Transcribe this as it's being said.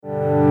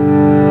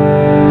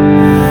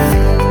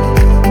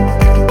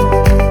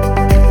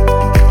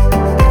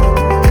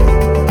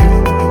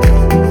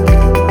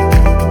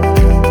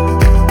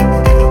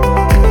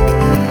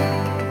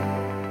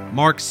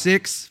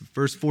6,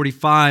 verse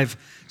 45,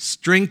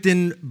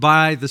 strengthened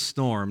by the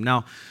storm.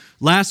 Now,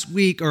 last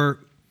week,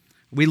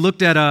 we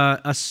looked at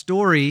a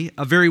story,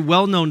 a very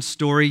well-known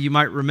story, you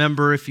might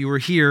remember if you were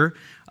here,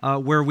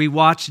 where we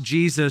watched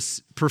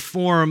Jesus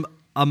perform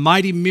a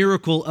mighty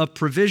miracle of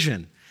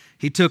provision.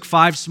 He took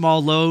 5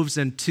 small loaves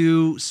and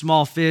 2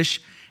 small fish,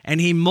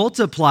 and he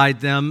multiplied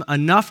them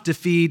enough to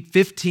feed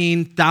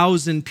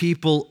 15,000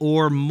 people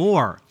or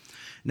more.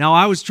 Now,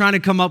 I was trying to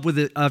come up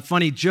with a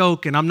funny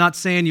joke, and I'm not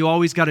saying you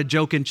always got a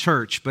joke in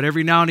church, but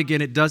every now and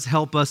again it does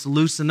help us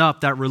loosen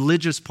up that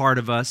religious part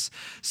of us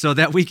so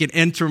that we can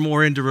enter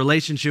more into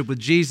relationship with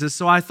Jesus.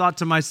 So I thought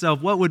to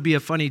myself, what would be a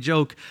funny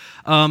joke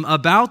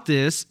about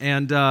this?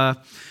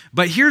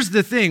 But here's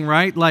the thing,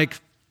 right? Like,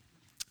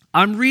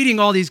 I'm reading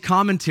all these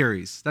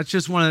commentaries. That's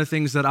just one of the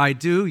things that I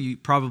do. You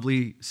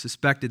probably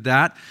suspected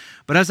that.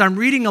 But as I'm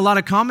reading a lot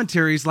of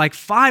commentaries, like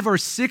 5 or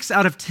 6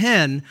 out of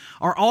 10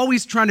 are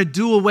always trying to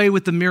do away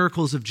with the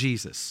miracles of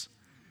Jesus.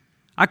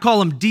 I call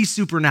them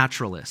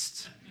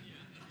de-supernaturalists.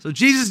 So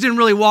Jesus didn't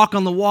really walk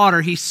on the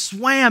water. He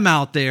swam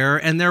out there,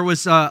 and there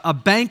was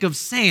a bank of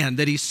sand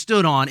that he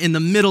stood on in the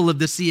middle of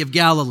the Sea of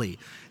Galilee.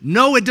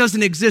 No, it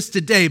doesn't exist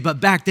today,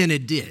 but back then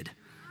it did.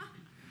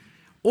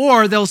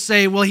 Or they'll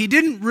say, well, he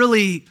didn't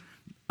really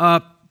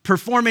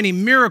perform any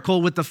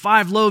miracle with the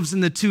 5 loaves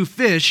and the 2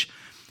 fish.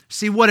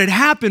 See, what had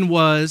happened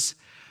was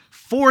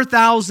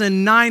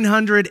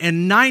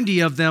 4,990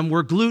 of them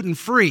were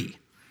gluten-free.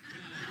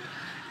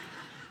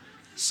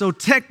 So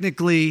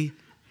technically,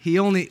 he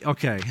only,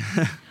 okay.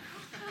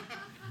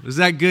 Was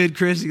that good,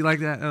 Chris? You like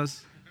that?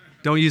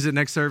 Don't use it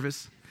next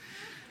service.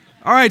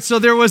 All right, so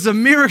there was a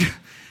miracle.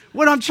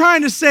 What I'm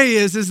trying to say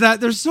is that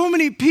there's so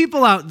many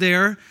people out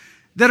there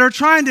that are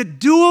trying to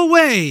do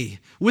away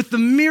with the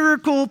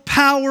miracle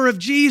power of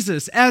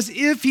Jesus as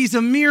if he's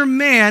a mere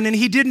man and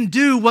he didn't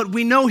do what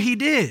we know he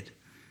did.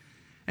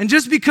 And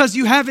just because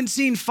you haven't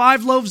seen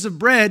 5 loaves of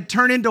bread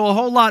turn into a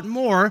whole lot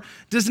more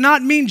does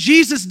not mean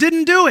Jesus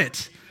didn't do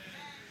it.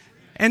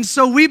 And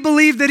so we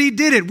believe that he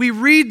did it. We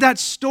read that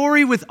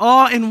story with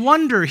awe and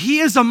wonder. He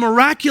is a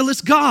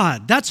miraculous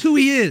God. That's who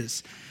he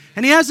is.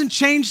 And he hasn't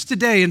changed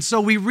today. And so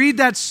we read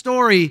that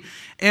story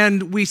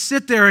and we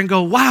sit there and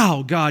go,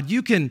 wow, God,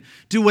 you can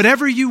do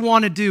whatever you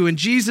want to do. And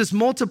Jesus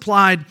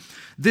multiplied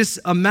this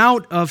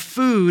amount of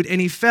food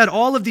and he fed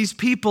all of these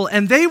people.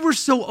 And they were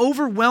so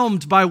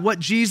overwhelmed by what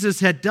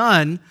Jesus had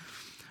done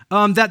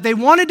that they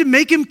wanted to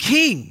make him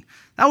king.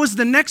 That was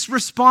the next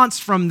response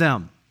from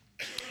them.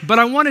 But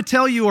I want to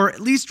tell you, or at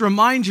least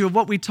remind you of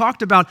what we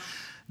talked about.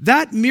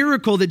 That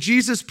miracle that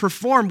Jesus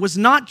performed was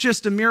not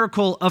just a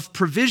miracle of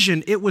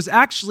provision, it was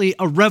actually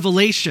a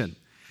revelation.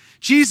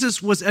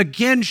 Jesus was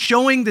again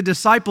showing the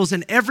disciples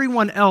and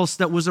everyone else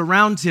that was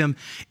around him,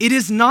 it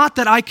is not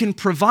that I can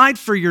provide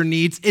for your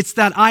needs, it's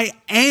that I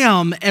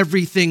am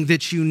everything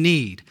that you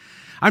need.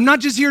 I'm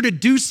not just here to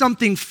do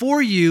something for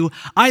you,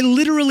 I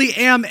literally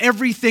am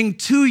everything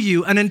to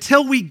you. And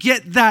until we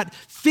get that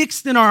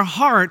fixed in our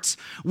hearts,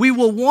 we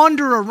will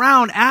wander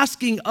around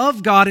asking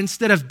of God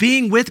instead of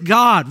being with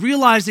God,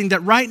 realizing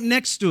that right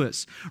next to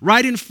us,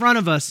 right in front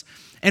of us,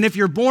 and if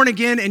you're born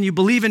again and you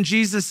believe in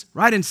Jesus,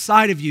 right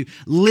inside of you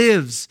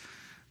lives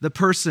the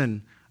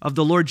person of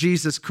the Lord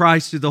Jesus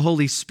Christ through the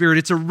Holy Spirit.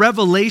 It's a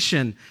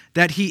revelation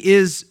that he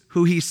is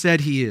who he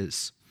said he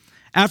is.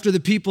 After the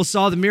people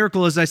saw the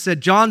miracle, as I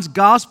said, John's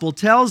gospel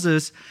tells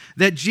us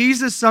that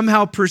Jesus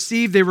somehow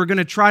perceived they were going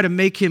to try to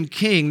make him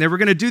king. They were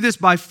going to do this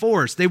by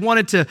force. They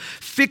wanted to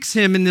fix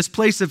him in this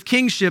place of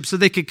kingship so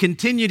they could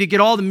continue to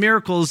get all the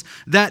miracles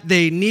that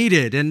they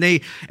needed. And they,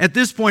 at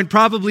this point,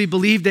 probably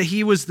believed that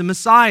he was the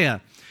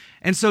Messiah.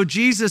 And so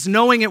Jesus,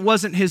 knowing it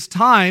wasn't his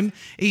time,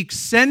 he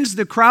sends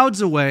the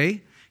crowds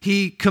away.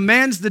 He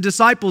commands the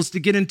disciples to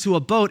get into a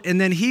boat,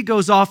 and then he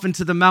goes off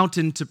into the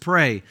mountain to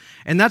pray.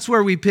 And that's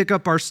where we pick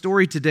up our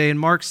story today in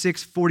Mark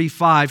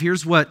 6:45.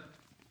 Here's what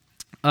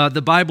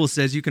the Bible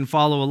says. You can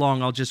follow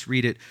along. I'll just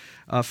read it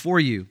for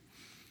you.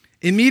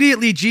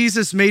 Immediately,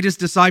 Jesus made his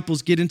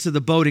disciples get into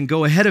the boat and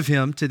go ahead of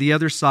him to the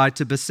other side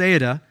to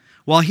Bethsaida,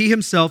 while he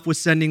himself was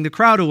sending the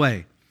crowd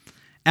away.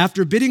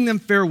 After bidding them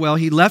farewell,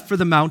 he left for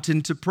the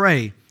mountain to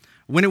pray.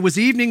 When it was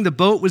evening, the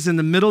boat was in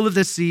the middle of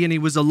the sea, and he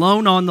was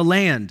alone on the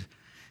land.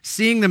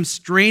 Seeing them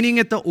straining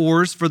at the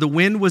oars, for the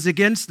wind was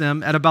against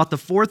them, at about the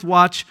 4th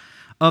watch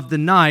of the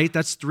night,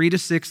 that's 3 to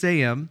 6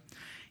 a.m.,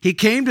 he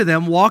came to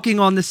them walking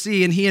on the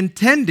sea, and he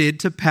intended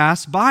to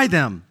pass by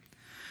them.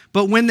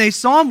 But when they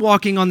saw him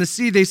walking on the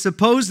sea, they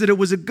supposed that it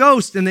was a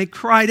ghost, and they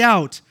cried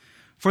out,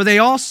 for they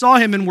all saw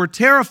him and were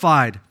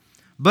terrified.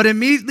 But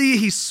immediately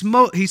he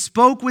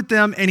spoke with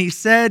them, and he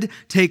said,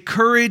 "Take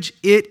courage,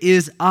 it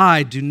is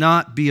I, do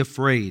not be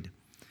afraid."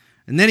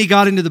 And then he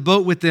got into the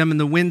boat with them, and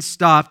the wind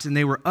stopped, and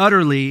they were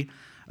utterly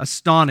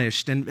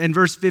astonished. And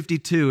verse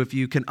 52, if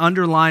you can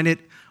underline it,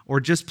 or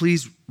just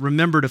please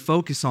remember to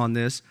focus on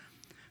this.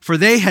 For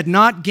they had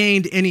not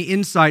gained any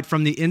insight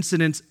from the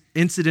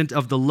incident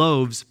of the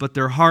loaves, but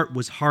their heart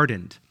was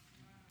hardened.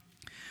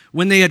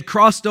 When they had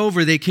crossed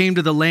over, they came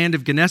to the land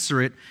of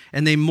Gennesaret,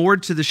 and they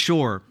moored to the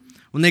shore.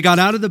 When they got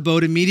out of the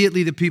boat,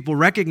 immediately the people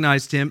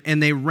recognized him,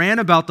 and they ran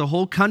about the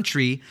whole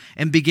country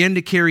and began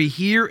to carry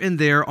here and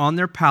there on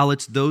their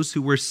pallets those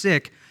who were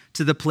sick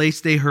to the place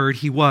they heard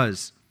he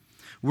was.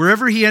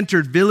 Wherever he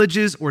entered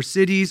villages or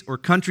cities or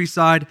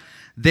countryside,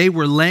 they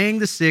were laying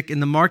the sick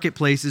in the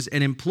marketplaces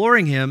and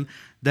imploring him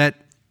that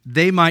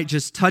they might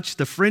just touch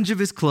the fringe of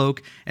his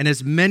cloak, and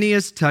as many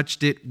as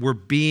touched it were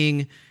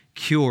being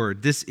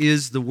cured. This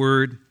is the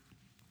word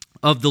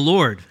of the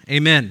Lord.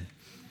 Amen.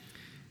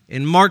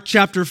 In Mark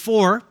chapter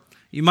 4,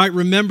 you might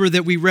remember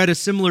that we read a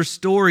similar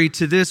story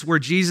to this where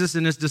Jesus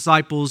and his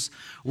disciples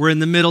were in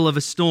the middle of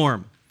a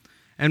storm.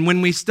 And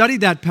when we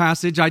studied that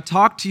passage, I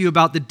talked to you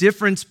about the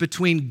difference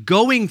between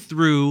going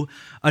through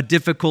a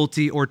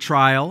difficulty or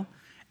trial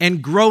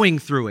and growing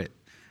through it.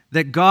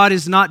 That God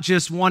is not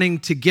just wanting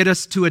to get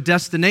us to a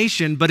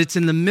destination, but it's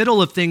in the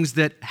middle of things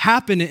that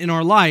happen in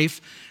our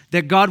life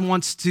that God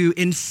wants to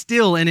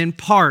instill and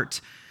impart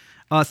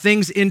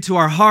things into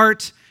our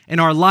heart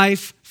and our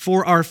life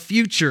for our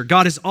future.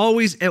 God is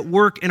always at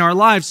work in our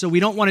lives, so we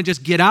don't want to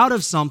just get out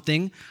of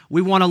something.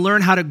 We want to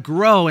learn how to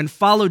grow and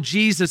follow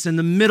Jesus in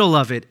the middle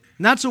of it.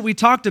 And that's what we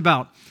talked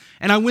about.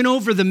 And I went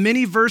over the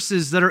many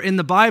verses that are in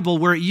the Bible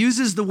where it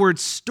uses the word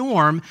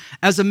storm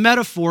as a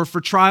metaphor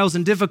for trials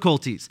and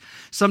difficulties.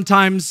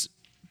 Sometimes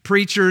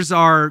preachers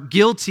are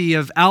guilty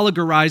of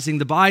allegorizing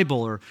the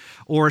Bible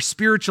or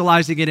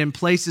spiritualizing it in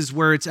places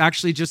where it's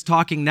actually just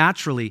talking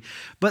naturally.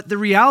 But the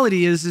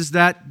reality is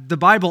that the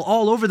Bible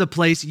all over the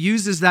place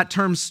uses that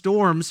term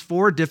storms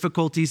for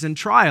difficulties and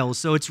trials.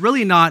 So it's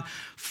really not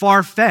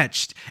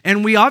far-fetched.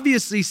 And we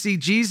obviously see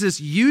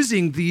Jesus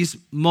using these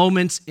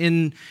moments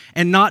and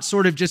not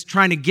sort of just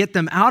trying to get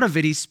them out of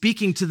it. He's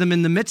speaking to them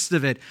in the midst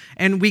of it.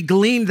 And we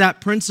gleaned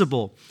that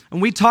principle.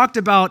 And we talked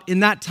about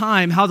in that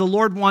time how the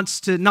Lord wants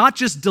to not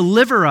just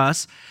deliver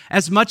us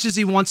as much as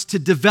he wants to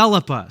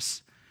develop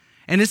us.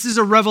 And this is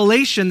a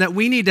revelation that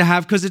we need to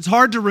have because it's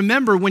hard to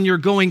remember when you're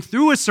going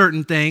through a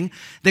certain thing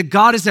that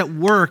God is at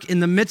work in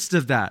the midst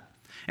of that.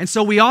 And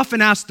so we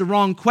often ask the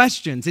wrong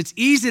questions. It's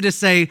easy to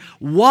say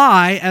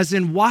why, as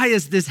in why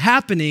is this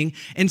happening,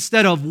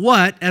 instead of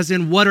what, as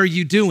in what are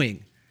you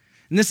doing?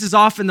 And this is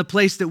often the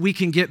place that we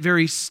can get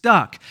very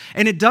stuck.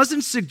 And it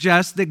doesn't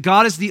suggest that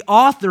God is the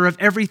author of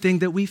everything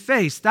that we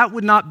face. That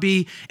would not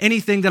be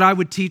anything that I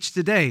would teach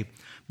today.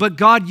 But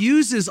God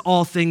uses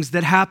all things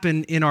that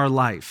happen in our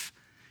life.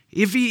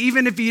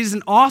 Even if he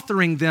isn't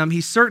authoring them, he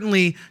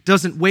certainly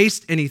doesn't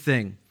waste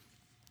anything.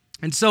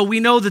 And so we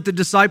know that the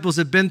disciples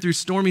have been through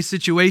stormy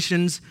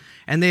situations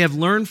and they have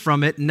learned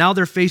from it. And now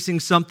they're facing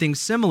something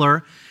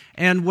similar.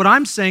 And what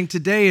I'm saying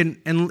today,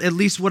 and at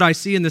least what I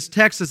see in this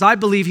text, is I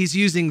believe he's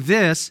using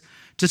this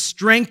to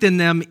strengthen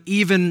them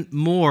even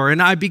more.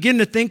 And I begin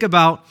to think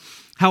about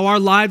how our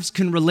lives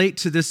can relate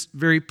to this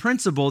very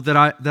principle that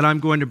I'm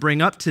going to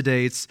bring up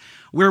today. It's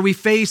where we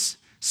face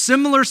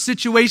similar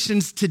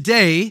situations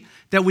today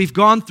that we've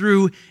gone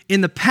through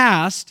in the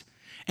past,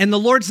 and the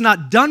Lord's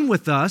not done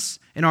with us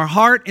in our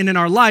heart and in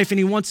our life, and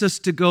he wants us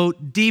to go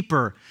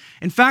deeper.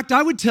 In fact,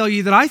 I would tell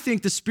you that I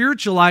think the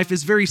spiritual life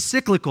is very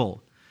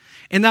cyclical,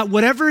 and that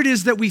whatever it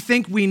is that we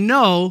think we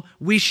know,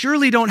 we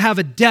surely don't have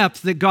a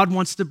depth that God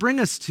wants to bring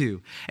us to.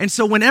 And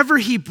so whenever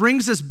he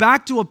brings us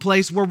back to a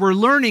place where we're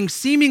learning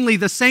seemingly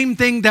the same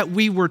thing that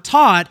we were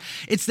taught,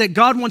 it's that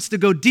God wants to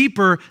go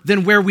deeper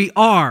than where we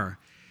are.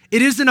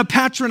 It isn't a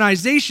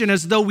patronization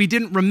as though we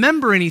didn't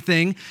remember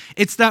anything.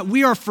 It's that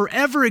we are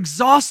forever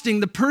exhausting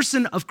the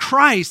person of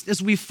Christ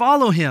as we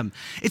follow him.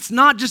 It's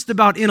not just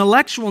about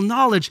intellectual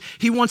knowledge.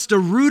 He wants to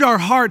root our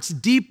hearts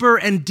deeper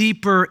and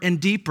deeper and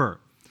deeper.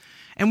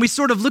 And we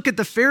sort of look at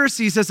the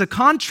Pharisees as a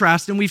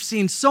contrast, and we've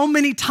seen so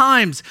many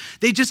times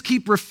they just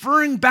keep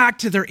referring back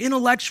to their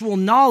intellectual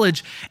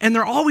knowledge, and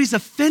they're always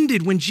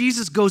offended when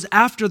Jesus goes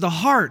after the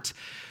heart,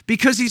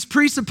 because he's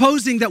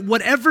presupposing that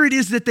whatever it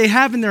is that they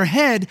have in their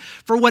head,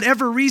 for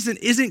whatever reason,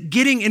 isn't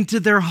getting into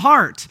their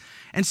heart.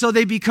 And so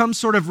they become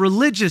sort of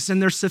religious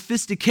in their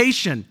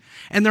sophistication,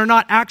 and they're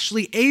not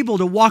actually able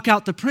to walk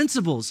out the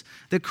principles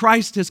that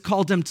Christ has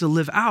called them to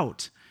live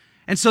out.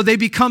 And so they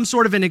become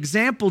sort of an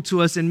example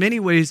to us in many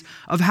ways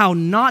of how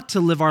not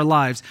to live our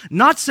lives.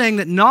 Not saying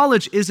that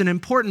knowledge isn't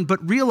important,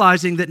 but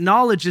realizing that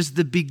knowledge is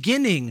the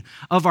beginning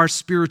of our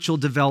spiritual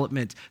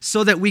development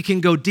so that we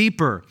can go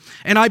deeper.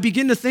 And I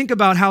begin to think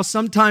about how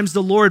sometimes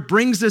the Lord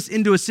brings us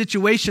into a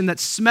situation that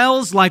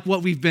smells like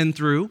what we've been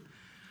through,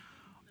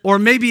 or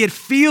maybe it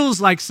feels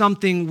like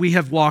something we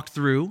have walked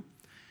through.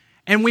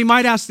 And we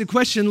might ask the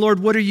question,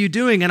 Lord, what are you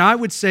doing? And I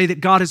would say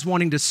that God is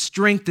wanting to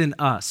strengthen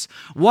us.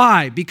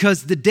 Why?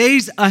 Because the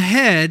days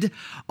ahead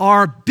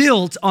are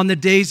built on the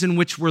days in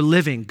which we're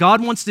living.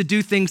 God wants to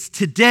do things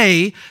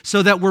today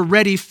so that we're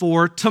ready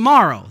for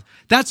tomorrow.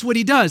 That's what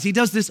he does. He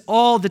does this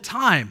all the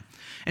time.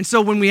 And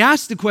so when we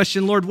ask the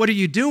question, Lord, what are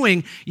you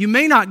doing? You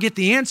may not get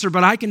the answer,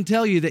 but I can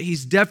tell you that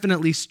he's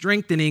definitely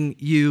strengthening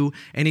you,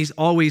 and he's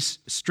always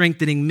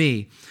strengthening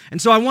me.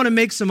 And so I want to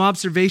make some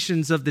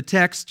observations of the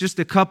text, just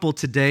a couple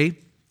today.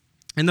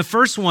 And the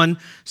first one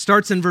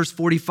starts in verse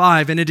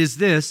 45, and it is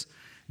this: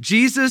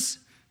 Jesus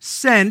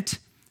sent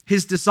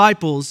his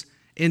disciples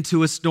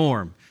into a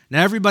storm.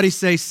 Now everybody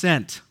say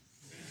sent.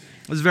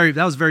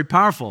 That was very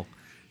powerful.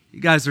 You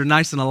guys are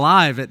nice and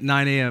alive at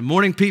 9 a.m.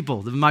 Morning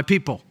people, my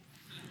people.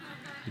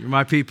 You're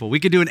my people. We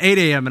could do an 8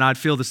 a.m. and I'd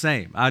feel the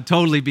same. I'd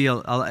totally be,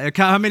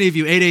 how many of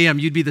you, 8 a.m.,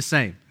 you'd be the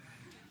same?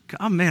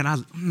 Oh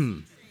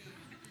man,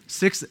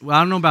 6, well,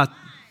 I don't know about,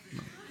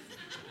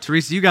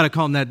 Teresa, you got to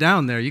calm that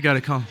down there. You got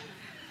to calm,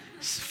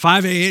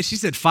 5 a.m., she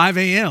said 5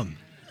 a.m.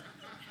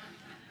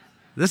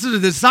 This is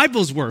what the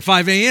disciples were,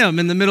 5 a.m.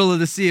 in the middle of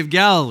the Sea of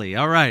Galilee.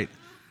 All right.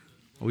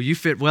 Well, you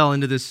fit well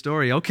into this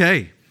story.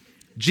 Okay.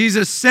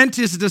 Jesus sent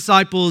his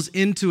disciples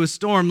into a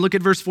storm. Look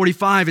at verse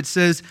 45. It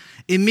says,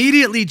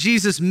 immediately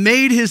Jesus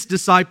made his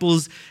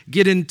disciples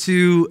get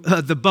into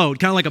the boat,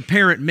 kind of like a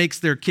parent makes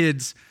their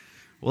kids.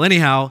 Well,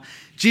 anyhow,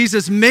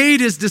 Jesus made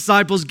his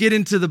disciples get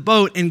into the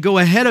boat and go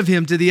ahead of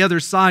him to the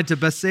other side to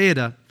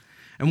Bethsaida.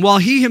 And while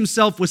he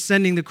himself was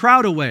sending the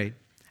crowd away,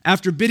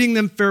 after bidding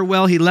them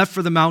farewell, he left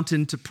for the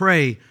mountain to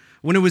pray.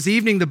 When it was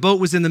evening, the boat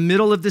was in the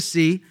middle of the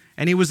sea,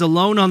 and he was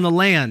alone on the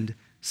land.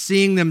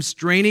 Seeing them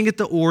straining at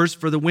the oars,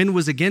 for the wind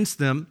was against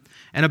them,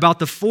 and about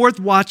the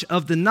 4th watch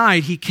of the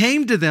night, he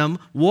came to them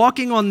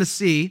walking on the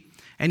sea,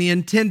 and he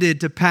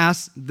intended to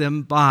pass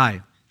them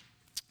by.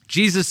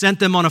 Jesus sent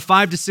them on a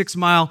 5 to 6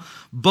 mile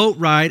boat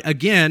ride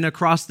again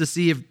across the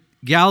Sea of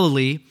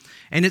Galilee,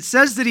 and it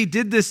says that he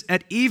did this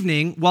at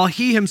evening while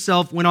he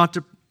himself went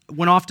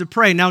off to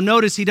pray. Now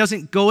notice he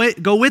doesn't go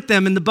with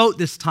them in the boat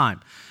this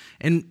time.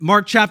 In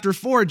Mark chapter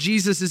 4,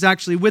 Jesus is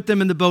actually with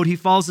them in the boat. He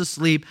falls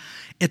asleep.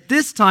 At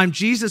this time,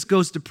 Jesus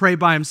goes to pray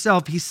by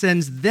himself. He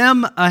sends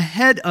them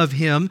ahead of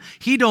him.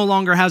 He no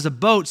longer has a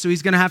boat, so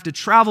he's going to have to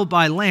travel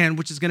by land,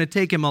 which is going to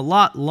take him a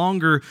lot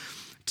longer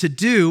to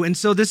do. And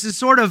so this is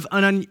sort of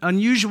an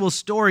unusual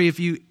story if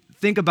you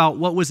think about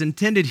what was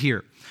intended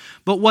here.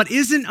 But what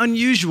isn't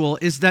unusual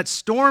is that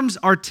storms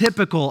are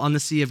typical on the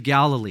Sea of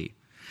Galilee.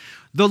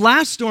 The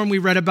last storm we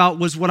read about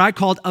was what I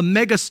called a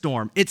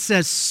megastorm. It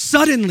says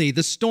suddenly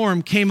the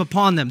storm came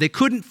upon them. They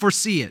couldn't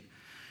foresee it.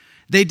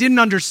 They didn't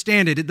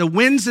understand it. The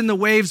winds and the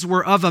waves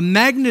were of a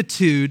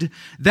magnitude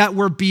that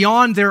were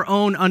beyond their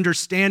own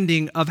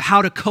understanding of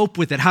how to cope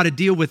with it, how to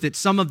deal with it,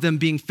 some of them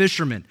being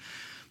fishermen.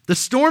 The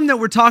storm that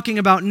we're talking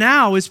about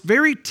now is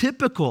very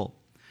typical.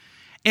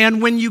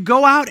 And when you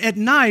go out at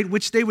night,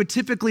 which they would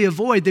typically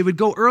avoid, they would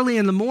go early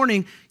in the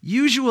morning.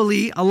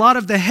 Usually, a lot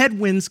of the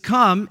headwinds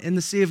come in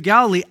the Sea of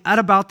Galilee at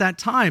about that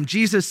time.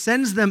 Jesus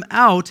sends them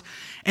out,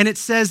 and it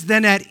says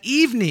then at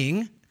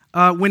evening,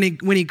 when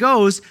he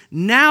goes,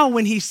 now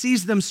when he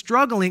sees them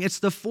struggling, it's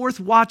the 4th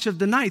watch of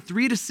the night,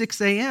 3 to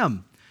 6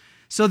 a.m.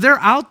 So they're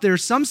out there.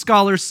 Some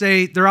scholars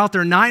say they're out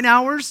there 9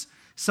 hours.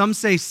 Some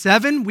say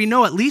 7. We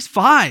know at least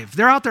 5.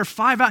 They're out there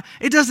 5 hours.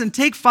 It doesn't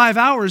take 5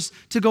 hours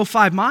to go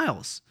 5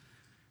 miles.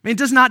 I mean, it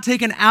does not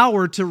take an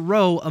hour to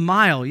row a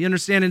mile, you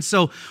understand? And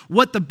so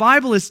what the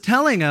Bible is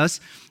telling us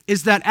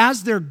is that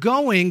as they're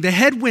going, the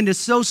headwind is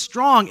so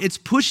strong, it's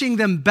pushing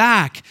them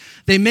back.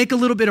 They make a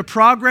little bit of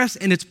progress,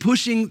 and it's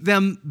pushing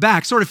them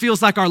back. Sort of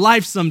feels like our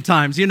life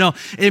sometimes, you know.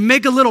 They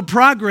make a little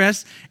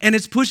progress, and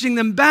it's pushing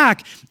them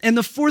back. And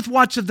the 4th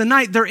watch of the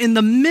night, they're in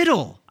the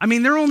middle. I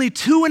mean, they're only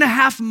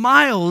 2.5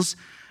 miles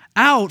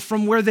out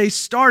from where they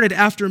started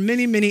after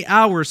many, many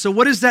hours. So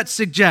what does that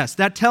suggest?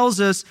 That tells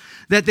us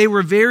that they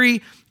were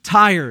very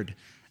tired.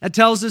 That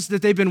tells us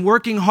that they've been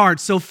working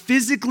hard. So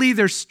physically,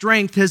 their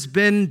strength has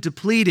been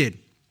depleted.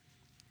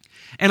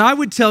 And I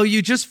would tell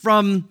you, just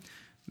from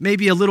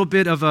maybe a little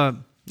bit of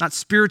not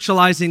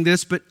spiritualizing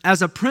this, but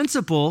as a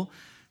principle,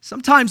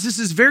 sometimes this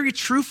is very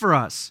true for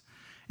us,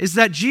 is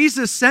that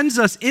Jesus sends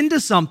us into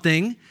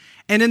something,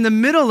 and in the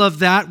middle of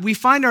that, we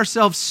find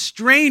ourselves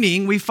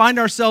straining, we find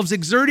ourselves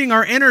exerting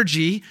our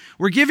energy,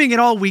 we're giving it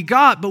all we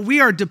got, but we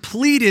are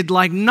depleted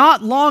like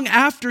not long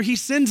after he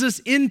sends us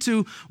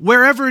into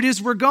wherever it is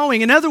we're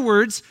going. In other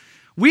words,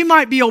 we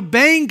might be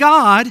obeying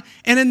God,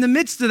 and in the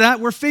midst of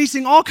that, we're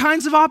facing all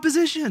kinds of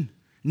opposition,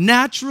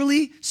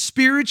 naturally,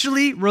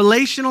 spiritually,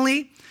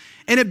 relationally.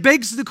 And it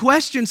begs the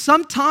question,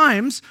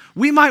 sometimes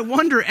we might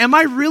wonder, am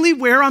I really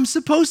where I'm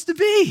supposed to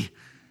be?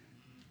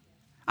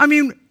 I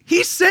mean,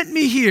 he sent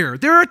me here.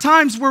 There are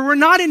times where we're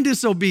not in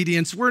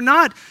disobedience. We're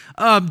not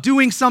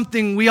doing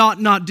something we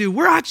ought not do.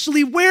 We're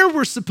actually where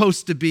we're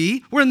supposed to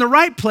be. We're in the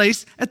right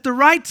place at the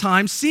right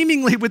time,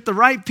 seemingly with the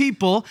right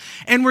people,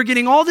 and we're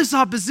getting all this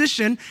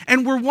opposition,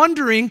 and we're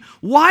wondering,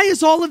 why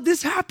is all of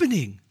this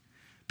happening?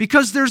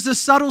 Because there's a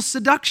subtle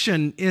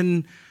seduction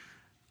in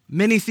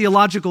many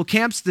theological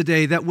camps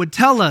today that would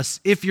tell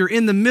us if you're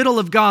in the middle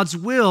of God's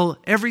will,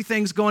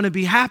 everything's going to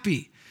be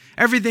happy.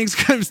 Everything's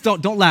going to,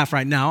 don't laugh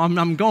right now,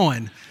 I'm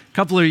going. A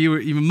couple of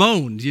you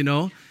moaned, you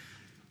know.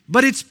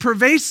 But it's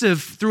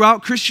pervasive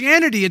throughout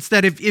Christianity. It's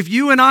that if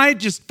you and I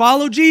just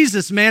follow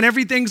Jesus, man,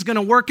 everything's going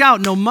to work out.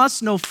 No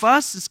muss, no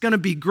fuss. It's going to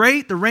be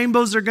great. The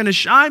rainbows are going to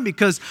shine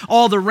because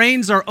all the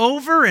rains are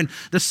over and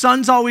the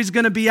sun's always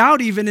going to be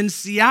out, even in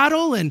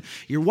Seattle, and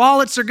your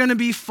wallets are going to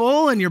be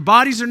full and your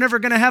bodies are never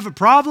going to have a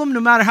problem no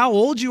matter how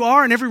old you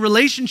are, and every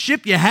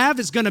relationship you have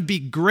is going to be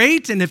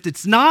great, and if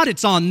it's not,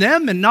 it's on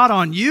them and not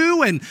on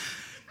you. And,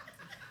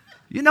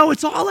 you know,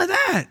 it's all of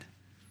that.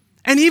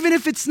 And even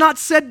if it's not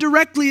said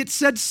directly, it's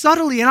said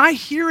subtly. And I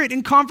hear it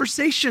in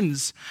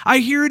conversations. I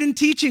hear it in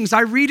teachings.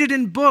 I read it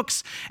in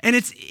books. And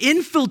it's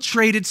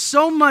infiltrated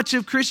so much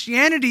of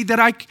Christianity that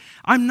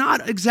I'm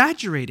not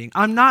exaggerating.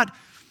 I'm not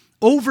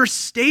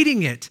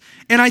overstating it.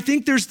 And I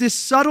think there's this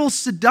subtle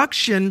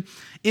seduction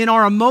in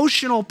our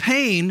emotional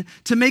pain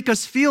to make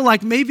us feel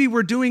like maybe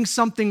we're doing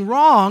something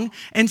wrong,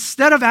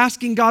 instead of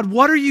asking God,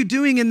 what are you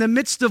doing in the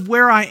midst of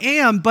where I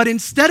am? But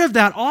instead of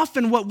that,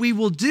 often what we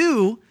will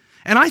do,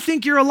 and I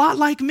think you're a lot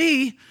like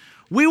me,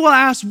 we will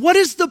ask, what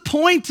is the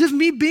point of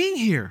me being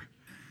here?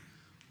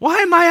 Why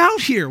am I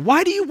out here?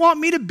 Why do you want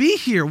me to be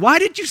here? Why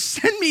did you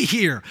send me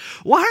here?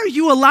 Why are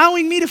you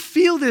allowing me to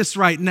feel this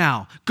right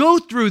now? Go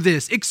through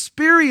this,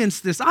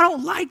 experience this. I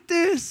don't like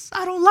this.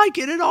 I don't like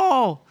it at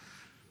all.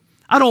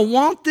 I don't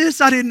want this.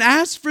 I didn't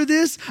ask for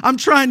this. I'm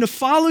trying to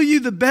follow you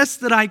the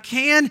best that I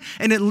can.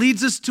 And it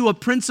leads us to a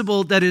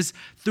principle that is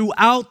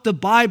throughout the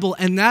Bible,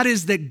 and that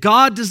is that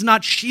God does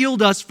not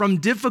shield us from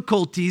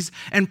difficulties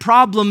and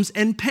problems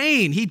and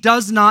pain. He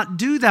does not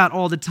do that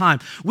all the time.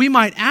 We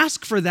might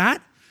ask for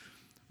that.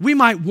 We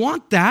might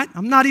want that.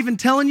 I'm not even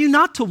telling you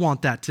not to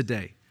want that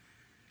today.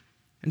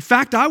 In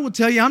fact, I will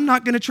tell you, I'm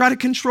not going to try to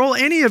control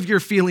any of your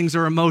feelings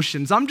or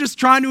emotions. I'm just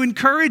trying to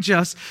encourage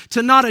us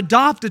to not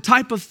adopt a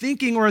type of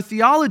thinking or a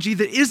theology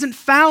that isn't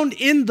found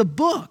in the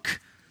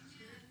book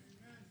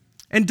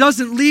and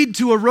doesn't lead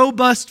to a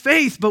robust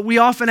faith. But we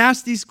often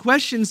ask these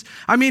questions.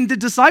 I mean, the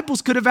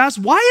disciples could have asked,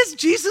 why is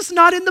Jesus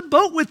not in the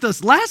boat with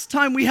us? Last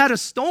time we had a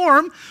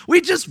storm, we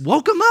just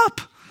woke him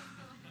up.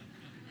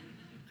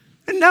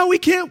 And now we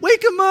can't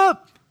wake him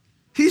up.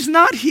 He's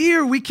not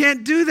here. We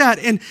can't do that.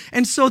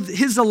 And so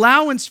his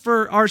allowance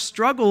for our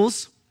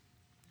struggles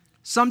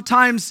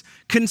sometimes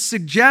can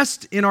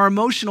suggest in our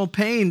emotional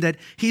pain that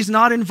he's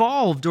not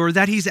involved, or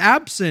that he's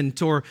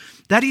absent, or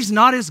that he's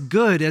not as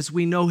good as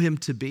we know him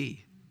to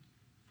be.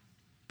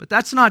 But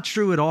that's not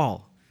true at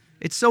all.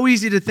 It's so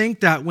easy to think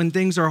that when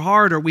things are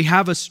hard or we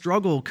have a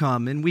struggle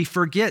come and we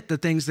forget the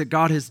things that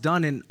God has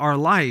done in our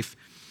life.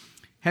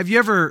 Have you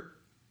ever,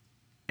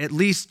 at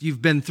least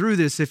you've been through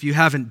this if you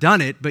haven't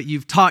done it, but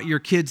you've taught your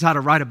kids how to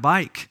ride a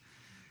bike.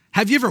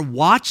 Have you ever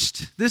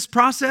watched this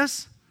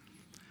process?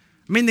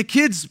 I mean, the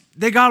kids,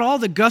 they got all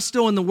the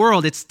gusto in the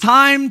world. It's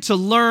time to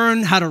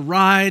learn how to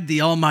ride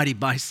the almighty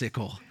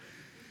bicycle.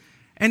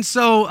 And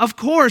so, of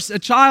course, a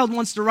child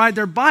wants to ride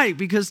their bike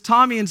because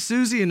Tommy and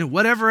Susie and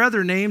whatever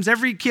other names,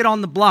 every kid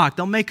on the block,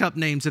 they'll make up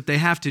names if they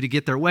have to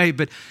get their way,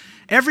 but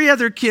every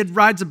other kid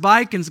rides a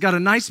bike and's got a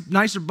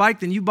nicer bike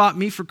than you bought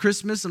me for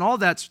Christmas, and all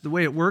that's the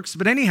way it works.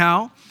 But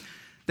anyhow,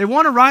 they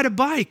want to ride a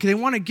bike. They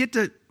want to get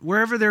to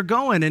wherever they're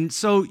going. And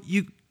so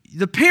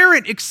the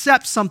parent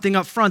accepts something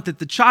up front that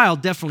the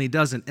child definitely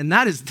doesn't, and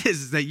that is this,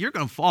 is that you're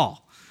going to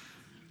fall.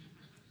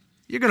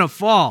 You're going to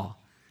fall.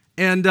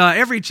 And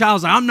every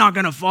child's like, I'm not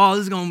going to fall.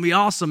 This is going to be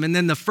awesome. And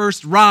then the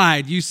first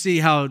ride, you see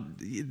how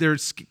they're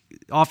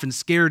often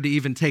scared to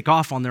even take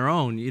off on their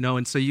own,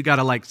 and so you got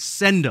to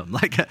send them.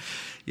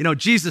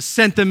 Jesus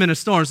sent them in a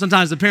storm.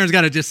 Sometimes the parents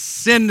got to just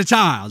send the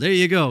child. There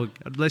you go.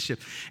 God bless you.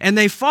 And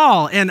they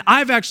fall. And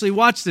I've actually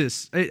watched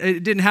this.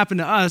 It didn't happen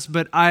to us,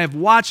 but I have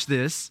watched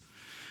this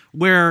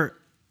where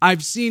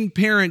I've seen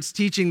parents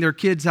teaching their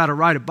kids how to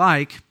ride a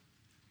bike,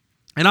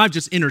 and I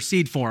just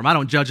intercede for them. I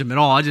don't judge them at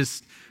all. I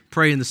just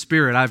pray in the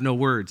Spirit. I have no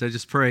words. I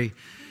just pray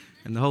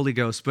in the Holy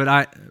Ghost.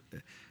 But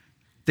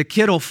the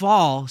kid will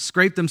fall,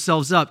 scrape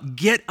themselves up,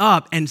 get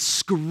up, and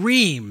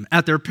scream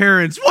at their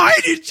parents, why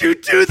did you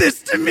do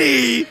this to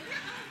me?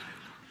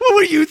 What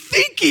were you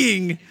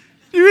thinking?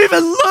 Do you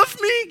even love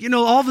me?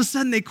 All of a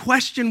sudden they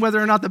question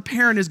whether or not the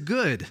parent is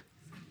good.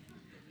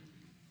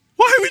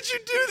 Why would you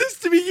do this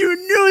to me? You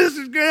knew this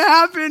was going to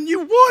happen. You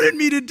wanted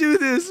me to do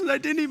this, and I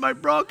didn't eat my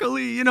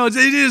broccoli.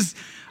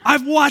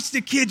 I've watched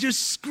a kid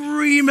just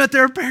scream at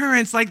their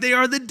parents like they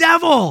are the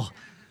devil.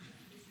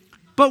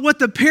 But what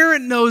the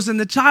parent knows and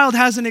the child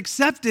hasn't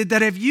accepted,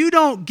 that if you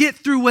don't get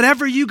through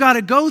whatever you got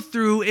to go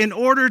through in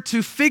order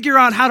to figure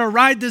out how to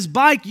ride this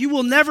bike, you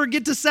will never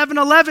get to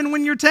 7-Eleven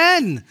when you're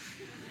 10.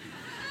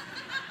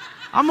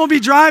 I'm going to be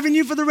driving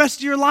you for the rest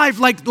of your life.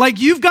 Like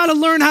you've got to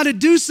learn how to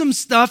do some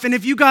stuff, and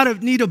if you got to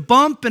need a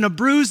bump and a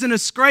bruise and a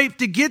scrape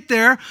to get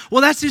there,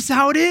 well, that's just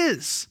how it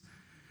is.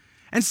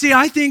 And see,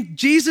 I think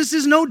Jesus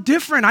is no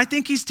different. I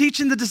think he's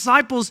teaching the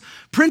disciples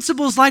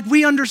principles like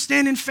we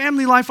understand in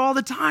family life all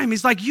the time.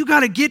 He's like, you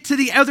got to get to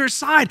the other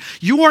side.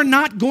 You are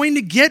not going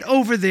to get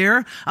over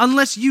there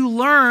unless you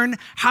learn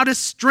how to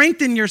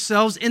strengthen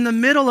yourselves in the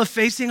middle of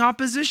facing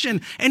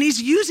opposition. And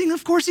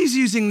of course he's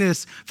using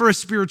this for a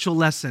spiritual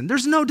lesson.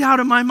 There's no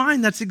doubt in my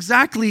mind that's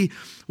exactly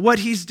what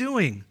he's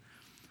doing.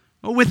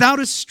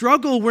 Without a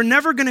struggle, we're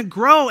never going to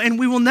grow, and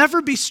we will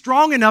never be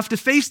strong enough to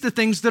face the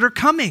things that are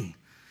coming.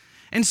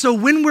 And so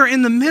when we're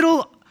in the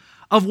middle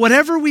of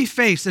whatever we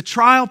face, a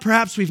trial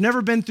perhaps we've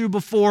never been through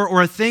before,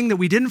 or a thing that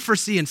we didn't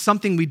foresee and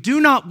something we do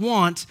not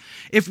want,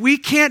 if we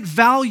can't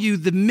value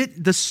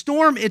the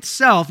storm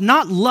itself,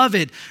 not love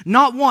it,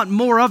 not want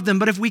more of them,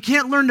 but if we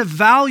can't learn to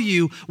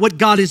value what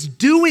God is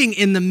doing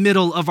in the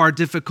middle of our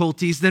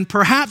difficulties, then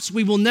perhaps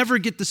we will never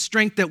get the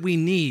strength that we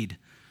need.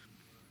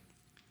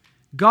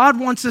 God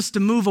wants us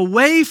to move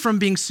away from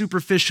being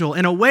superficial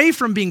and away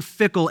from being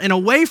fickle and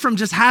away from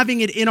just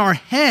having it in our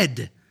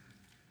head.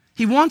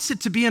 He wants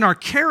it to be in our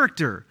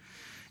character.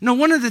 You know,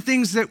 one of the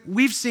things that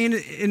we've seen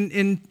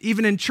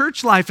even in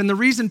church life, and the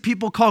reason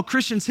people call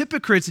Christians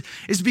hypocrites,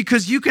 is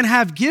because you can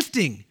have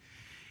gifting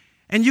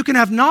and you can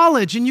have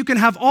knowledge and you can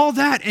have all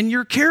that, and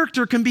your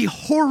character can be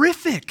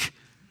horrific.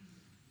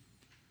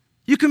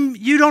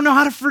 You don't know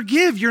how to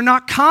forgive. You're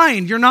not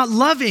kind. You're not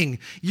loving.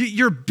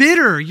 You're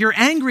bitter. You're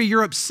angry.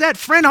 You're upset.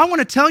 Friend, I want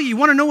to tell you, you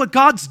want to know what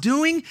God's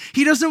doing?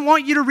 He doesn't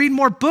want you to read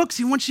more books.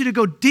 He wants you to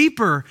go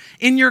deeper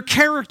in your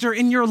character,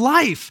 in your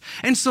life.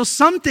 And so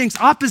some things,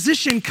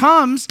 opposition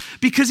comes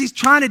because he's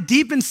trying to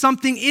deepen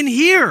something in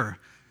here.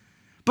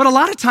 But a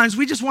lot of times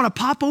we just want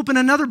to pop open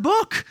another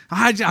book.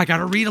 I got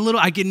to read a little.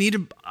 I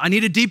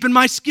need to deepen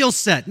my skill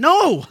set.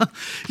 No,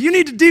 you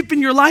need to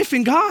deepen your life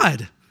in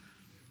God.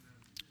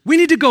 We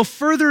need to go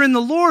further in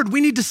the Lord. We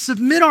need to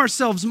submit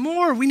ourselves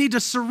more. We need to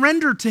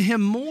surrender to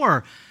him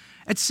more.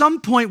 At some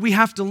point, we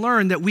have to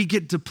learn that we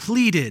get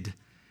depleted,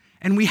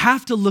 and we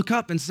have to look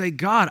up and say,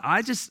 God,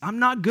 I'm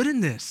not good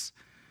in this.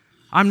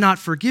 I'm not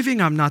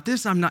forgiving. I'm not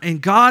this. I'm not.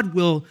 And God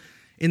will,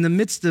 in the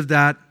midst of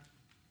that,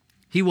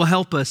 he will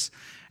help us.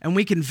 And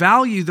we can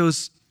value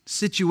those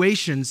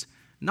situations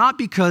not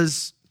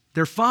because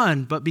they're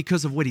fun, but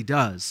because of what he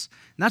does.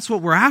 And that's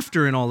what we're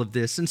after in all of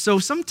this. And so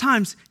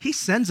sometimes he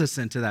sends us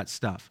into that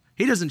stuff.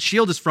 He doesn't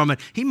shield us from it.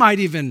 He might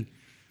even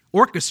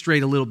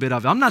orchestrate a little bit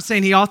of it. I'm not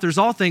saying he authors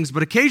all things,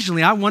 but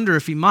occasionally I wonder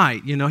if he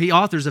might. You know, he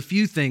authors a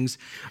few things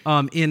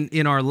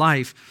in our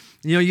life.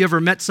 You know, you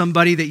ever met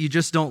somebody that you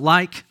just don't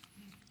like?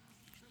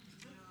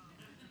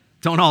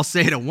 Don't all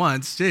say it at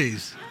once.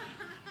 Jeez.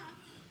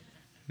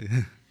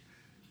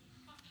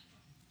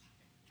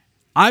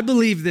 I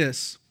believe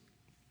this,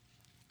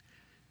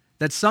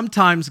 that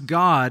sometimes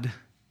God,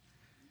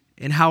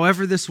 and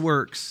however this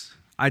works,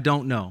 I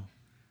don't know,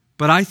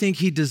 but I think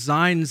he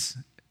designs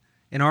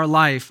in our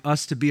life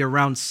us to be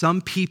around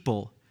some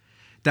people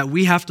that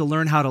we have to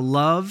learn how to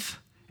love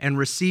and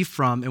receive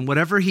from, and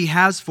whatever he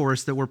has for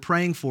us that we're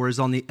praying for is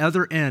on the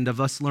other end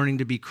of us learning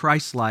to be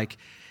Christ-like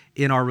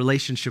in our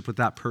relationship with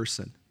that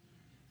person.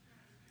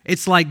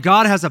 It's like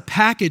God has a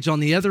package on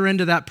the other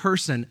end of that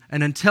person,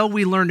 and until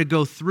we learn to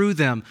go through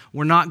them,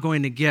 we're not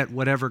going to get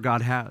whatever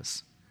God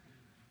has.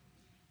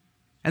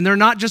 And they're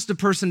not just a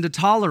person to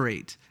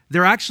tolerate.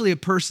 They're actually a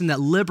person that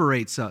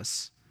liberates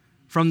us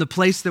from the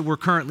place that we're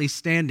currently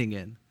standing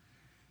in.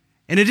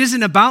 And it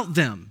isn't about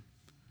them.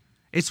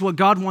 It's what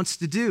God wants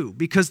to do,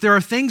 because there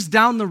are things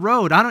down the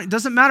road. It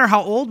doesn't matter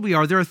how old we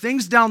are. There are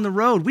things down the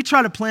road. We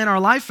try to plan our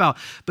life out,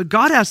 but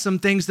God has some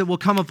things that will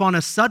come upon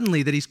us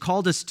suddenly that he's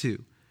called us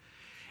to.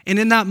 And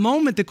in that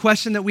moment, the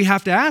question that we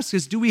have to ask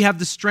is, do we have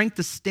the strength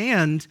to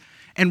stand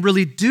and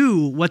really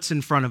do what's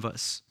in front of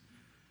us?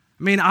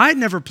 I mean, I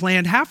never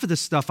planned half of the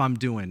stuff I'm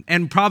doing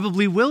and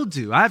probably will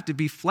do. I have to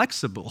be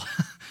flexible.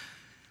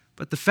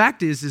 But the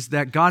fact is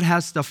that God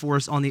has stuff for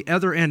us on the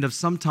other end of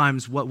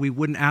sometimes what we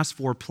wouldn't ask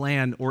for,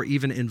 plan, or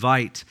even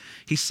invite.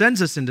 He sends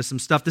us into some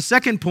stuff. The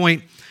second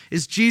point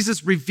is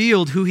Jesus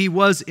revealed who he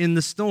was in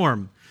the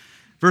storm.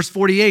 Verse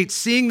 48,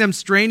 seeing them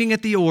straining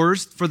at the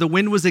oars, for the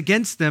wind was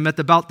against them at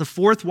about the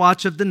fourth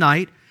watch of the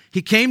night,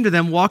 he came to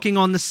them walking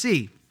on the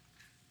sea.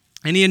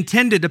 And he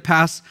intended to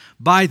pass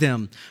by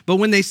them. But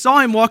when they saw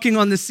him walking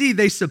on the sea,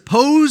 they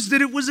supposed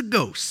that it was a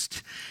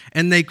ghost.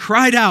 And they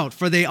cried out,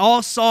 for they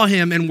all saw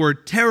him and were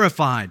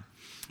terrified.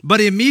 But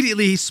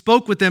immediately he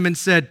spoke with them and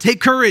said, take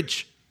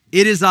courage,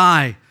 it is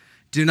I,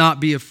 do not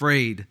be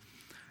afraid.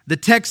 The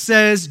text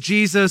says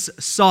Jesus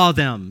saw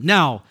them.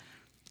 Now,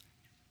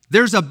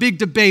 there's a big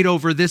debate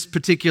over this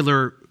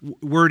particular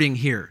wording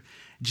here.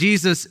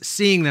 Jesus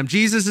seeing them.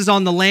 Jesus is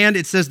on the land.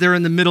 It says they're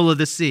in the middle of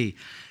the sea.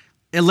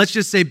 And let's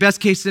just say best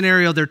case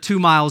scenario, they're 2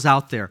 miles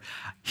out there.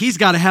 He's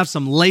got to have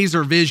some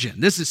laser vision.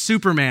 This is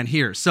Superman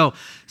here. So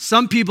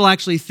some people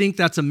actually think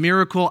that's a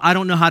miracle. I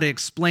don't know how to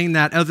explain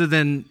that other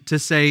than to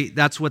say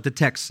that's what the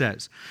text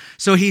says.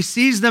 So he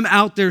sees them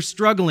out there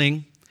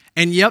struggling.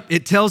 And yep,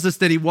 it tells us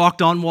that he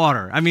walked on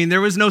water. I mean,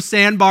 there was no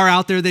sandbar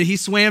out there that he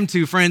swam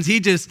to, friends.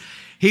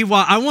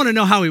 I want to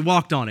know how he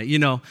walked on it, you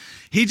know.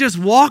 He just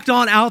walked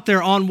on out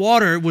there on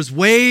water. It was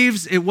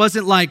waves. It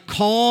wasn't like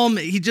calm.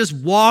 He just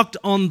walked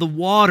on the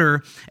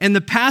water. And the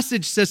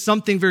passage says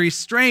something very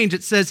strange.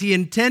 It says he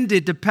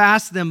intended to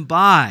pass them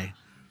by.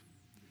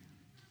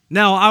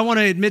 Now, I want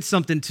to admit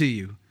something to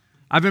you.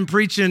 I've been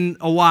preaching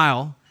a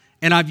while,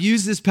 and I've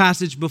used this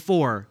passage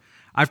before.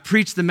 I've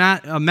preached the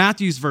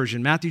Matthew's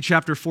version, Matthew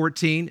chapter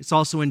 14. It's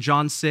also in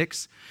John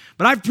 6.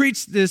 But I've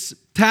preached this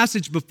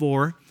passage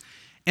before,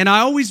 and I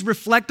always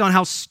reflect on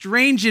how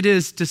strange it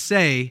is to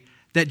say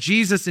that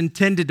Jesus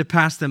intended to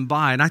pass them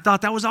by. And I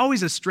thought that was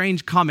always a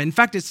strange comment. In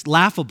fact, it's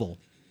laughable.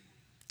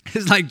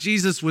 It's like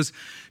Jesus was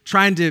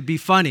trying to be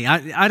funny.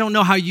 I don't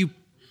know how you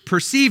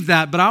perceive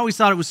that, but I always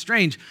thought it was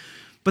strange.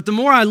 But the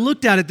more I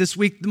looked at it this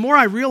week, the more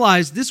I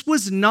realized this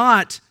was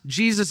not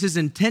Jesus'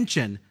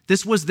 intention.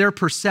 This was their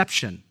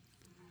perception.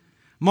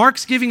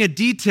 Mark's giving a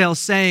detail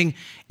saying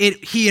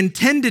he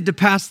intended to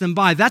pass them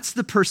by. That's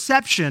the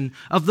perception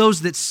of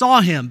those that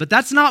saw him, but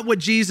that's not what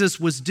Jesus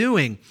was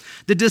doing.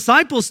 The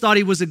disciples thought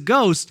he was a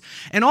ghost,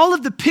 and all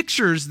of the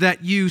pictures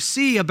that you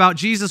see about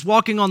Jesus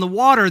walking on the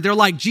water, they're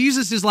like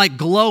Jesus is like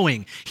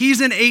glowing.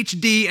 He's in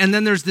HD, and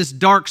then there's this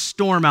dark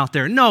storm out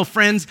there. No,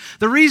 friends,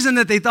 the reason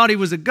that they thought he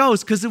was a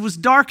ghost because it was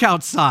dark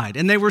outside,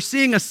 and they were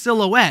seeing a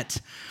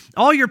silhouette.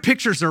 All your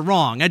pictures are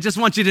wrong. I just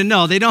want you to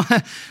know they don't.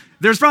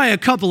 There's probably a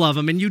couple of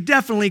them, and you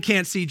definitely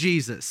can't see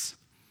Jesus.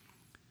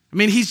 I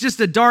mean, he's just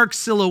a dark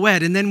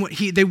silhouette, and then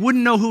they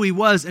wouldn't know who he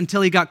was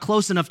until he got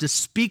close enough to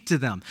speak to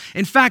them.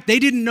 In fact, they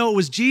didn't know it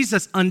was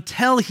Jesus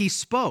until he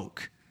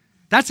spoke.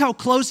 That's how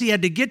close he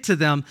had to get to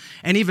them,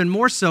 and even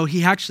more so,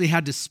 he actually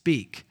had to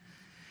speak.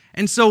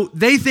 And so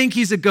they think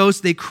he's a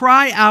ghost. They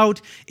cry out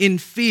in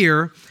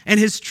fear, and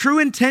his true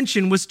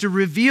intention was to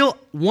reveal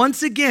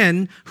once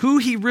again who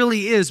he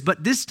really is,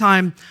 but this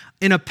time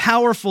in a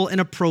powerful, in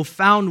a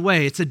profound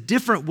way. It's a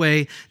different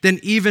way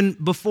than even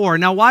before.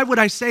 Now, why would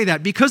I say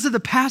that? Because of the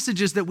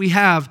passages that we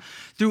have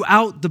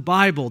throughout the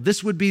Bible.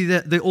 This would be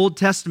the Old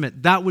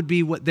Testament. That would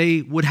be what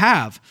they would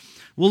have.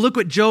 Well, look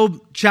what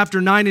Job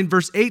chapter 9 and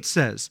verse 8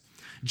 says.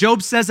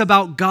 Job says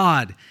about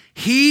God,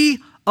 he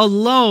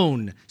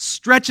alone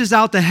stretches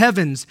out the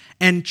heavens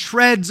and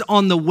treads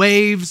on the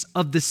waves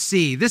of the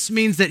sea. This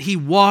means that he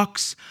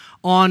walks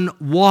on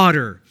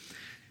water.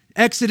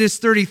 Exodus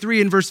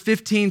 33 and verse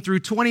 15 through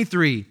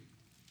 23.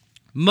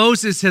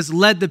 Moses has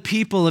led the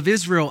people of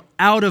Israel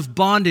out of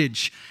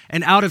bondage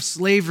and out of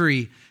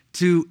slavery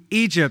to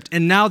Egypt,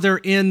 and now they're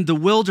in the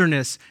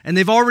wilderness, and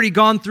they've already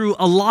gone through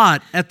a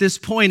lot at this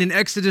point in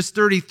Exodus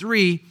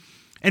 33.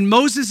 And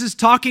Moses is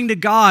talking to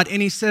God,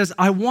 and he says,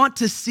 I want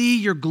to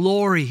see your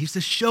glory. He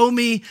says, show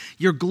me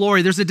your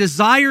glory. There's a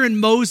desire in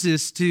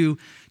Moses to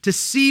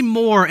see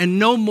more and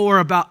know more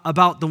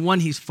about the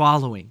one he's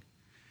following.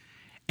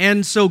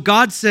 And so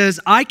God says,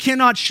 I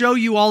cannot show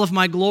you all of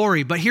my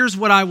glory, but here's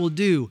what I will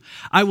do.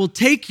 I will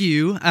take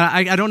you,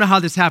 I don't know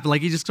how this happened,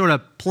 like he just sort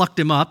of plucked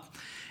him up,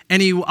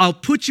 and I'll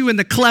put you in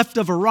the cleft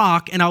of a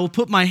rock, and I will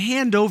put my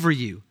hand over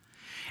you.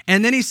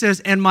 And then he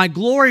says, and my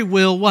glory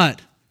will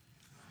what?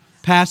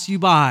 Pass you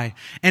by.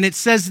 And it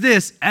says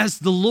this, as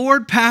the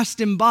Lord passed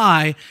him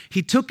by,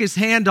 he took his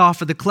hand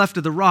off of the cleft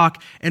of the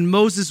rock, and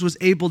Moses was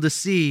able to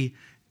see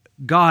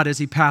God as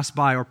he passed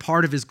by, or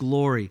part of his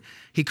glory.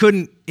 He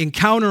couldn't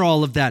encounter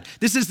all of that.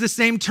 This is the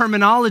same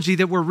terminology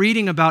that we're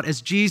reading about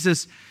as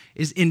Jesus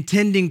is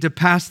intending to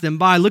pass them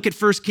by. Look at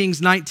 1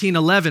 Kings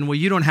 19:11. Well,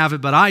 you don't have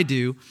it, but I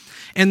do.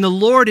 And the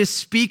Lord is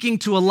speaking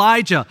to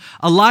Elijah.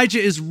 Elijah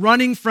is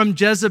running from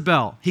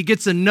Jezebel. He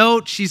gets a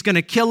note. She's going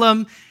to kill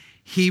him.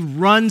 He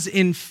runs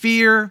in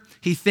fear.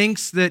 He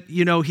thinks that,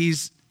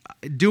 he's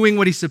doing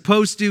what he's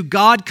supposed to.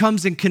 God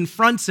comes and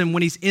confronts him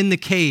when he's in the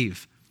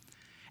cave.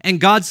 And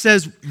God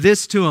says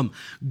this to him,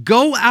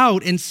 go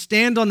out and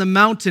stand on the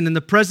mountain in the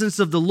presence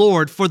of the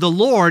Lord, for the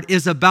Lord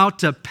is about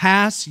to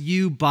pass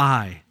you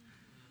by.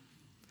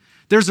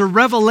 There's a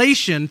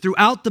revelation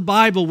throughout the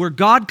Bible where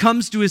God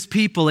comes to his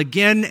people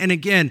again and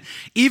again.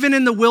 Even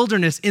in the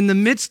wilderness, in the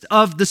midst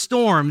of the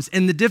storms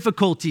and the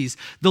difficulties,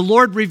 the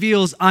Lord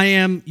reveals, I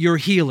am your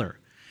healer.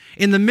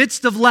 In the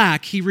midst of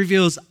lack, he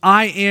reveals,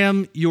 I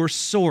am your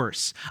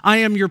source. I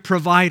am your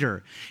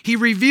provider. He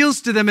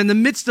reveals to them in the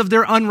midst of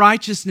their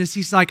unrighteousness,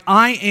 he's like,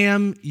 I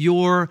am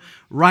your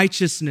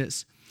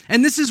righteousness.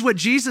 And this is what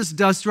Jesus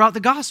does throughout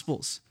the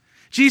Gospels.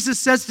 Jesus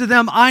says to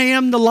them, I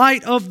am the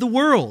light of the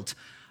world.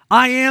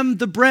 I am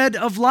the bread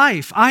of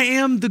life. I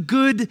am the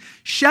good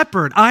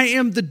shepherd. I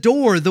am the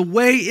door, the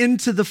way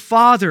into the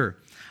Father.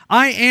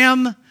 I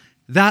am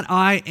that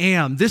I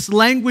am. This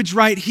language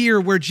right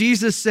here where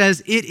Jesus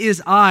says, it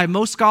is I,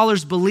 most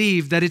scholars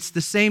believe that it's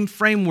the same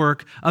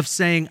framework of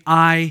saying,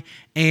 I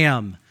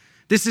am.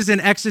 This is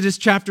in Exodus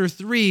chapter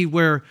 3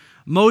 where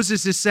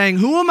Moses is saying,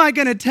 who am I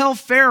going to tell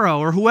Pharaoh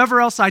or whoever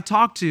else I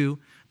talk to,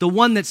 the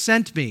one that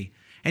sent me?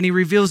 And he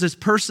reveals his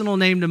personal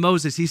name to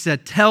Moses. He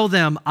said, tell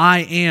them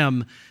I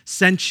am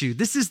sent you.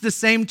 This is the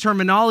same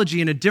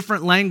terminology in a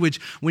different language.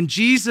 When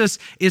Jesus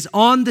is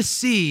on the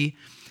sea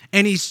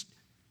and he's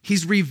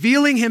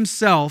revealing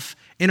himself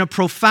in a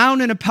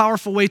profound and a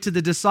powerful way to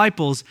the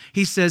disciples,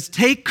 he says,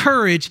 take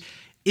courage,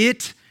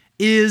 it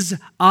is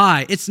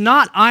I. It's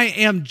not I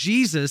am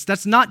Jesus.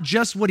 That's not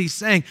just what he's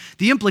saying.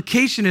 The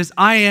implication is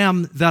I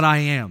am that I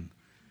am.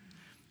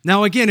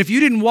 Now again, if you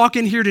didn't walk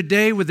in here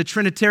today with the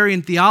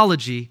Trinitarian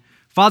theology,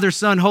 Father,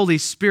 Son, Holy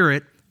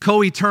Spirit,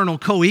 co-eternal,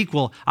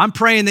 co-equal, I'm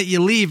praying that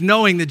you leave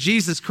knowing that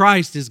Jesus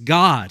Christ is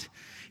God.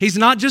 He's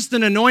not just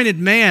an anointed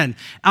man.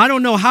 I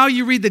don't know how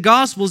you read the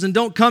Gospels and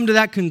don't come to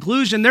that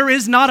conclusion. There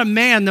is not a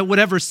man that would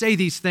ever say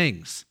these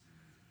things.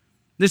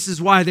 This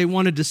is why they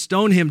wanted to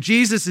stone him.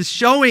 Jesus is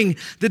showing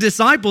the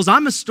disciples,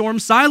 I'm a storm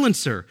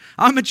silencer.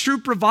 I'm a true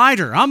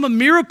provider. I'm a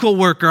miracle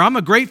worker. I'm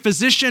a great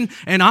physician,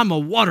 and I'm a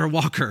water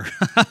walker.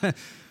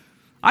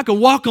 I can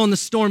walk on the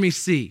stormy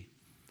sea.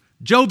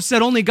 Job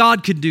said only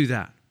God could do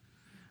that.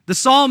 The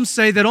Psalms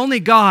say that only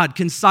God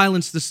can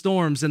silence the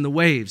storms and the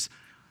waves,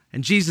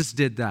 and Jesus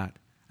did that.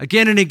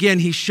 Again and again,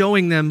 he's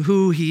showing them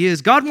who he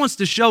is. God wants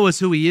to show us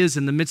who he is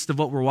in the midst of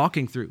what we're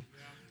walking through.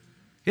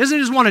 He doesn't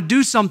just want to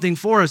do something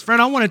for us. Friend,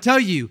 I want to tell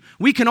you,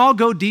 we can all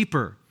go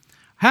deeper.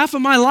 Half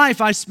of my life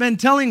I spend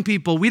telling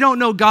people we don't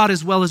know God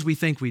as well as we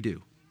think we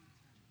do.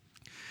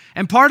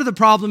 And part of the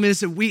problem is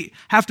that we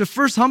have to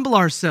first humble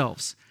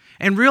ourselves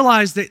and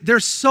realize that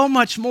there's so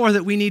much more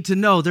that we need to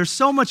know. There's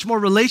so much more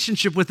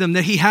relationship with him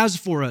that he has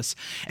for us.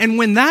 And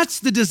when that's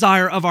the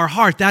desire of our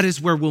heart, that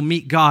is where we'll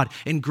meet God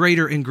in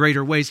greater and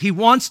greater ways. He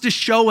wants to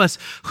show us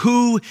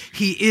who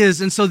he is.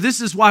 And so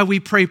this is why we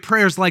pray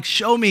prayers like,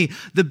 show me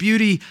the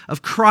beauty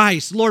of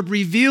Christ. Lord,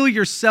 reveal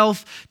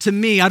yourself to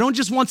me. I don't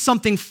just want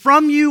something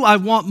from you, I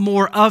want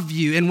more of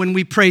you. And when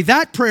we pray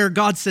that prayer,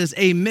 God says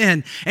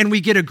amen. And we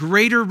get a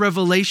greater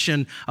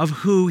revelation of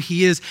who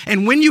he is.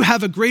 And when you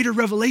have a greater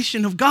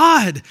revelation of God,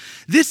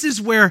 this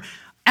is where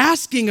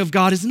asking of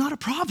God is not a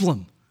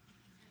problem.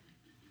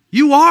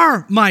 You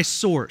are my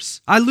source.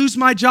 I lose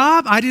my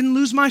job, I didn't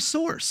lose my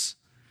source.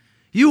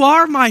 You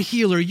are my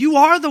healer. You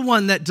are the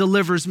one that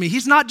delivers me.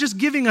 He's not just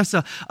giving us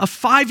a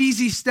 5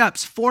 easy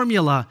steps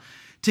formula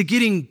to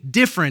getting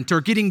different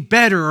or getting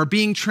better or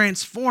being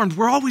transformed.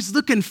 We're always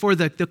looking for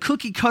the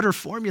cookie cutter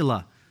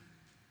formula.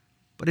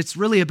 But it's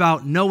really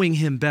about knowing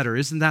him better.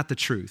 Isn't that the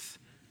truth?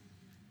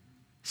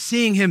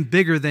 Seeing him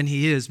bigger than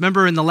he is.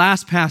 Remember in the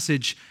last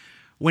passage,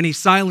 when he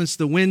silenced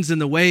the winds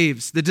and the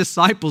waves, the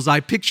disciples,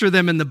 I picture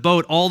them in the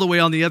boat all the way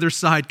on the other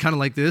side, kind of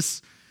like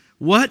this.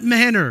 What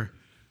manner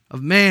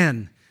of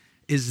man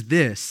is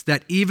this,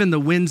 that even the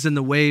winds and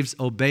the waves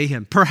obey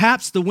him?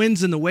 Perhaps the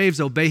winds and the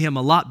waves obey him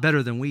a lot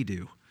better than we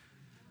do.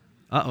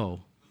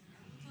 Uh-oh.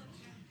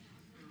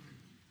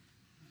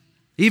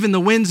 Even the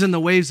winds and the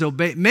waves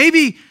obey.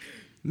 Maybe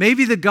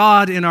the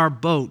God in our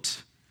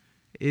boat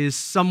is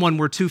someone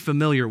we're too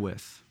familiar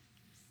with.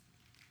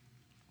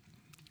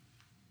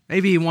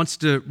 Maybe he wants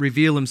to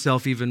reveal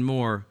himself even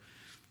more.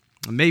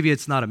 Maybe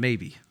it's not a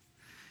maybe.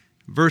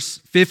 Verse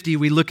 50,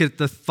 we look at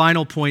the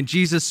final point.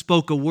 Jesus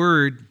spoke a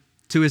word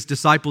to his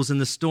disciples in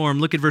the storm.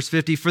 Look at verse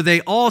 50. For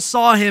they all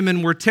saw him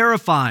and were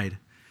terrified.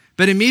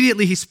 But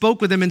immediately he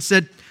spoke with them and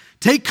said,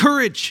 take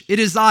courage, it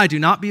is I, do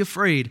not be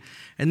afraid.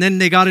 And then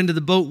they got into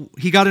the boat.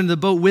 He got into the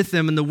boat with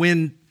them and the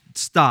wind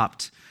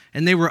stopped.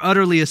 And they were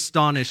utterly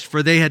astonished,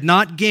 for they had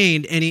not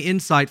gained any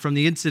insight from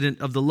the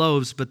incident of the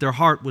loaves, but their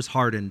heart was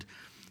hardened.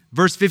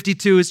 Verse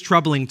 52 is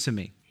troubling to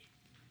me.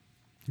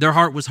 Their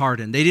heart was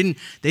hardened. They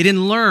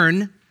didn't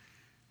learn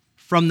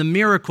from the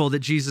miracle that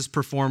Jesus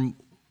performed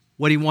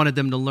what he wanted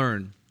them to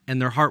learn,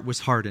 and their heart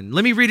was hardened.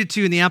 Let me read it to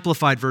you in the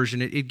Amplified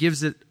Version. It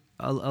gives it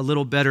a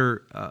little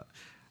better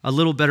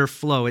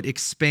flow. It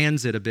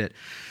expands it a bit.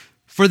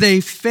 For they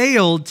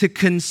failed to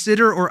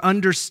consider or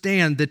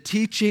understand the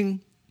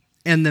teaching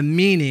and the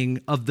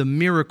meaning of the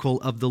miracle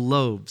of the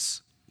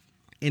loaves.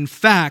 In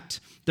fact,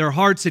 their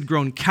hearts had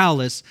grown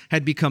callous,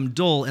 had become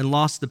dull, and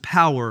lost the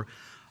power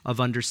of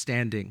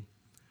understanding.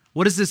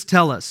 What does this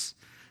tell us?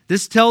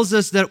 This tells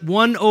us that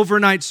one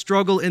overnight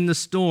struggle in the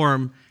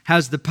storm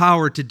has the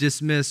power to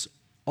dismiss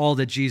all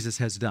that Jesus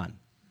has done.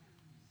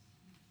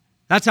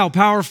 That's how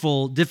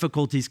powerful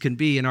difficulties can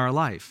be in our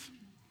life.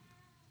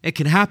 It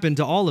can happen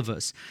to all of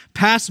us.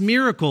 Past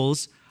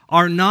miracles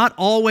are not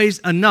always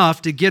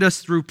enough to get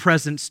us through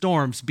present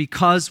storms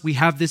because we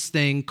have this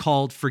thing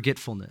called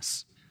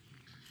forgetfulness.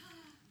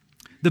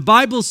 The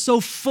Bible's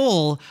so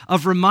full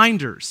of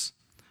reminders.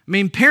 I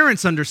mean,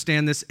 parents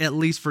understand this at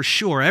least for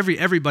sure.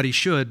 Everybody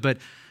should, but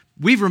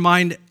we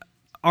remind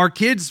our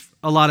kids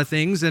a lot of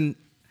things, and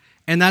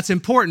that's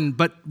important,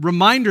 but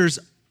reminders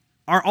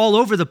are all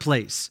over the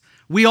place.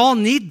 We all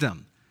need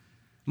them.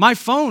 My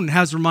phone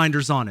has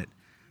reminders on it.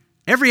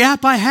 Every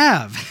app I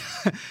have.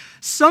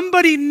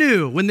 Somebody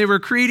knew when they were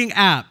creating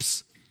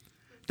apps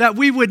that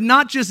we would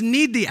not just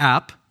need the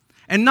app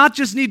and not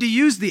just need to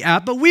use the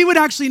app, but we would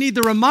actually need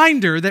the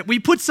reminder that we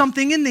put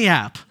something in the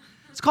app.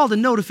 It's called a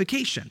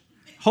notification.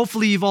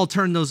 Hopefully you've all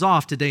turned those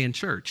off today in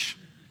church.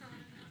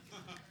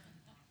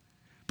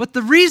 But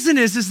the reason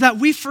is that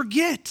we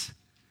forget.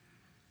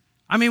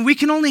 I mean, we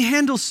can only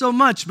handle so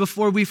much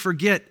before we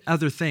forget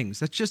other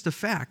things. That's just a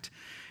fact.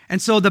 And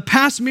so the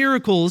past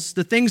miracles,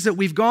 the things that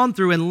we've gone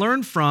through and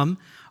learned from,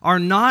 are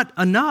not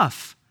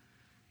enough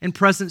in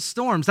present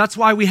storms. That's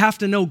why we have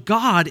to know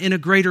God in a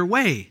greater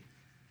way.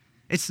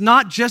 It's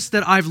not just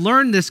that I've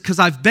learned this because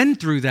I've been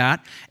through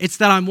that. It's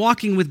that I'm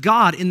walking with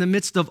God in the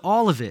midst of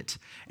all of it.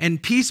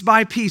 And piece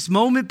by piece,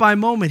 moment by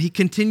moment, he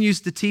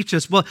continues to teach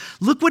us. Well,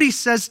 look what he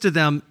says to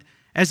them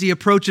as he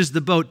approaches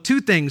the boat.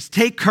 2 things.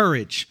 Take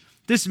courage.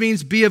 This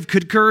means be of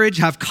good courage,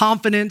 have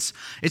confidence.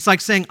 It's like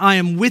saying, I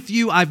am with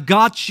you, I've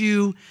got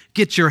you,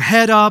 get your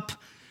head up.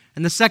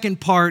 And the second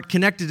part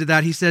connected to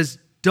that, he says,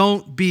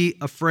 don't be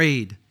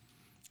afraid.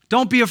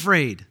 Don't be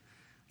afraid.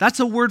 That's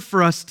a word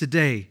for us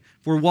today.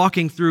 We're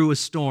walking through a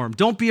storm.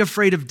 Don't be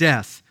afraid of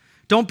death.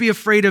 Don't be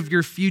afraid of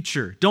your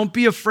future. Don't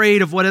be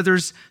afraid of what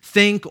others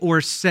think or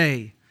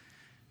say.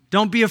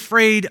 Don't be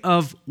afraid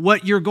of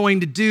what you're going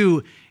to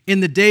do in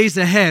the days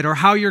ahead or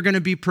how you're going to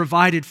be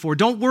provided for.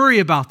 Don't worry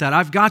about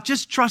that.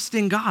 Just trust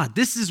in God.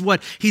 This is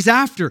what he's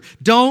after.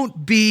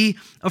 Don't be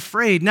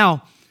afraid.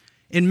 Now,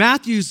 in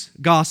Matthew's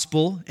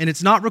gospel, and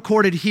it's not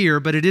recorded here,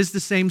 but it is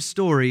the same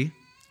story,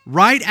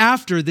 right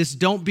after this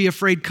don't be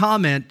afraid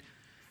comment,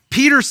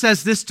 Peter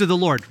says this to the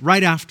Lord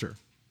right after.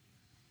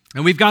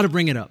 And we've got to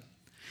bring it up.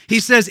 He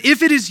says,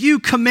 if it is you,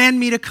 command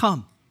me to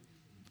come.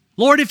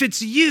 Lord, if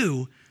it's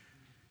you.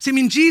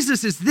 See,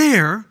 Jesus is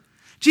there.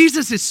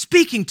 Jesus is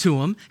speaking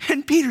to him.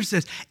 And Peter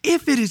says,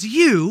 if it is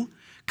you,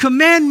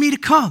 command me to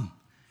come.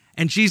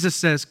 And Jesus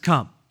says,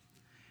 come.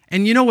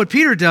 And you know what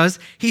Peter does?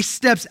 He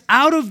steps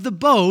out of the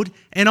boat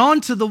and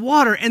onto the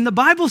water. And the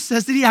Bible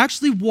says that he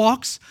actually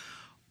walks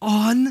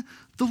on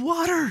the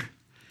water.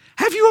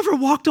 Have you ever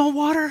walked on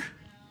water?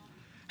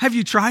 Have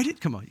you tried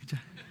it? Come on.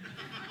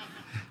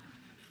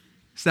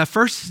 It's that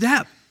first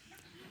step.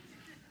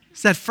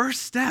 It's that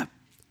first step.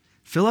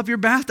 Fill up your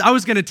bath. I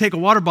was going to take a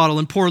water bottle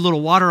and pour a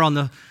little water on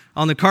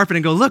the carpet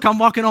and go, look, I'm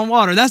walking on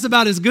water. That's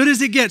about as good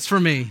as it gets for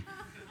me.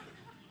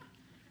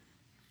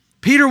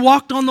 Peter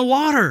walked on the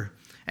water.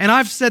 And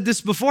I've said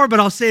this before, but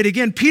I'll say it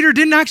again. Peter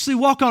didn't actually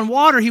walk on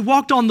water. He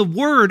walked on the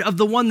word of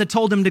the one that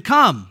told him to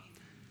come.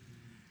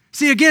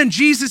 See, again,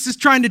 Jesus is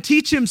trying to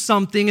teach him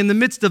something in the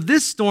midst of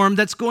this storm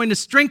that's going to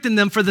strengthen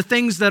them for the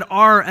things that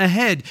are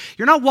ahead.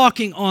 You're not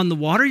walking on the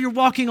water, you're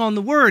walking on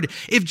the word.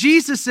 If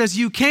Jesus says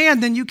you can,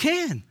 then you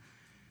can.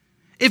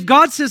 If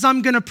God says,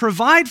 I'm going to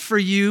provide for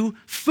you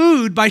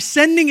food by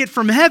sending it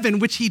from heaven,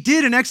 which he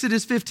did in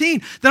Exodus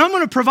 15, then I'm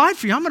going to provide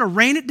for you. I'm going to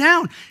rain it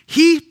down.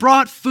 He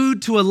brought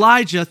food to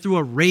Elijah through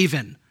a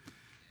raven.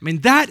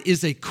 That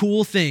is a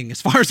cool thing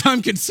as far as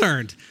I'm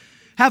concerned.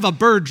 Have a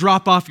bird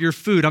drop off your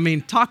food.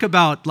 Talk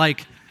about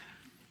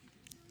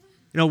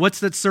what's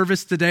that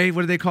service today?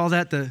 What do they call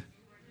that? The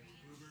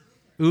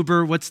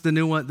Uber, what's the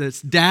new one?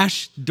 That's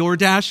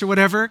DoorDash or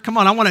whatever. Come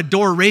on, I want a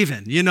door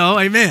raven,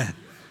 amen.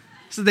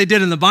 That's what they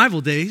did in the Bible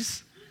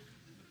days.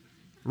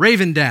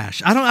 Raven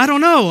Dash. I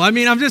don't know.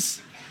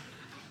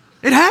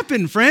 It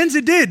happened, friends.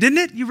 It did, didn't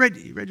it? You read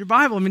your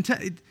Bible. It'll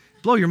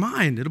blow your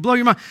mind. It'll blow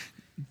your mind.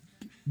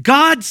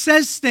 God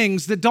says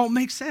things that don't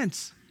make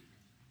sense.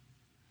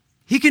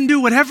 He can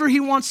do whatever he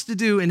wants to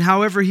do and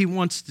however he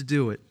wants to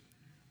do it.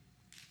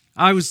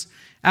 I was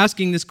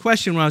asking this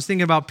question when I was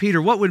thinking about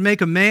Peter. What would make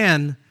a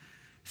man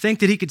think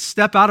that he could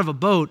step out of a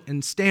boat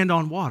and stand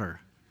on water?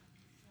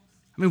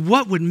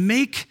 What would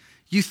make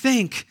you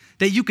think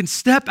that you can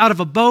step out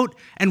of a boat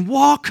and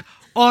walk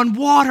on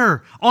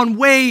water, on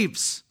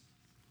waves?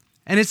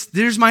 And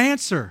there's my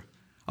answer.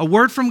 A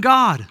word from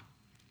God.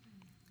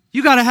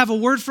 You got to have a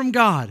word from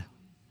God.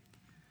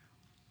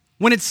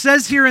 When it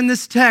says here in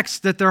this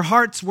text that their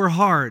hearts were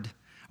hard,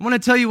 I want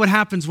to tell you what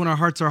happens when our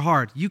hearts are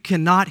hard. You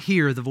cannot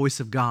hear the voice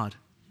of God.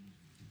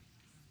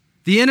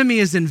 The enemy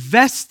is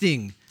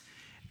investing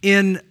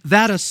in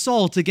that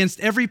assault against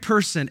every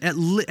person, at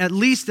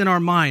least in our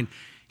mind.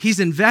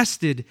 He's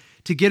invested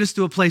to get us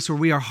to a place where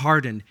we are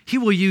hardened. He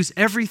will use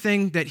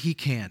everything that he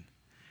can.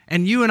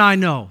 And you and I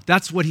know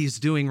that's what he's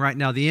doing right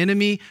now. The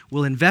enemy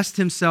will invest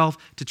himself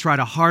to try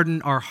to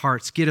harden our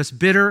hearts, get us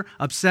bitter,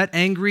 upset,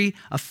 angry,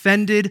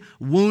 offended,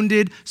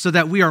 wounded, so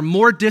that we are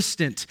more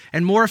distant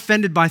and more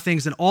offended by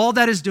things. And all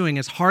that is doing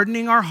is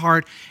hardening our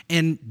heart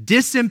and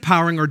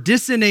disempowering or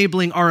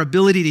disenabling our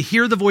ability to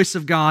hear the voice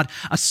of God,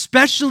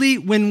 especially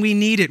when we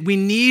need it. We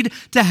need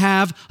to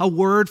have a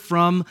word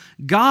from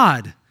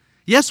God.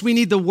 Yes, we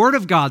need the Word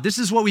of God. This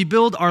is what we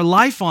build our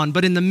life on.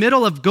 But in the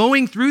middle of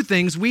going through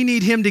things, we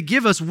need Him to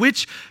give us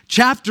which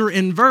chapter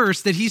and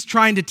verse that He's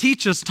trying to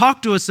teach us,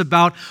 talk to us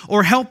about,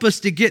 or help us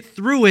to get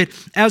through it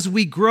as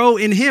we grow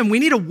in Him. We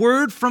need a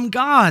word from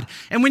God.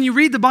 And when you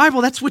read the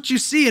Bible, that's what you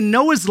see in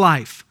Noah's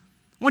life.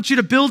 I want you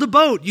to build a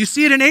boat. You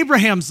see it in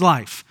Abraham's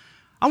life.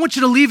 I want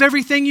you to leave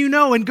everything you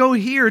know and go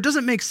here. It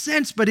doesn't make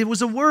sense, but it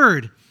was a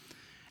word.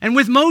 And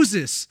with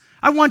Moses,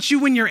 I want you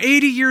when you're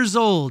 80 years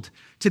old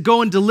to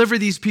go and deliver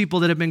these people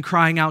that have been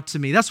crying out to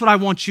me. That's what I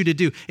want you to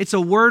do. It's a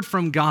word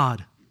from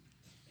God.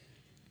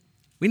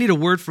 We need a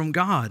word from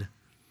God.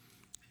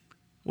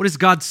 What is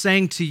God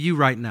saying to you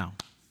right now?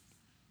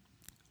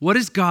 What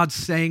is God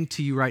saying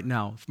to you right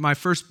now?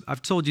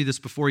 I've told you this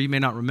before, you may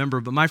not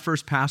remember, but my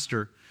first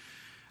pastor,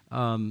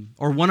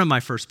 or one of my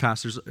first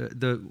pastors,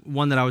 the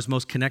one that I was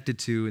most connected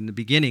to in the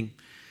beginning,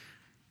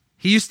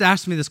 he used to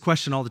ask me this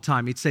question all the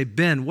time. He'd say,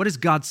 Ben, what is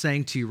God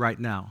saying to you right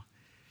now?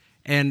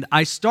 And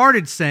I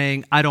started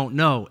saying, I don't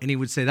know. And he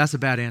would say, that's a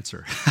bad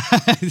answer.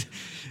 He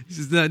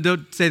says,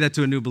 don't say that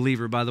to a new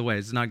believer, by the way.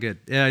 It's not good.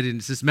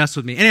 It's just mess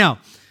with me. Anyhow,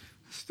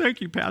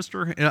 thank you,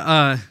 Pastor.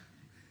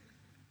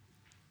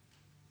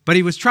 But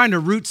he was trying to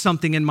root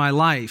something in my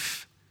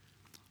life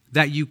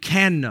that you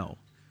can know.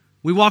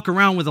 We walk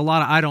around with a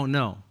lot of I don't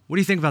know. What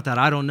do you think about that?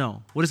 I don't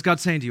know. What is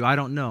God saying to you? I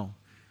don't know.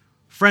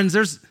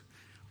 Friends,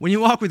 when you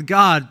walk with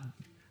God,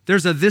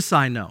 There's a this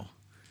I know.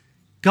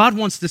 God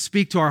wants to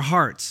speak to our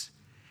hearts.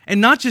 And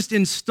not just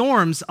in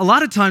storms. A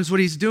lot of times what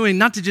he's doing,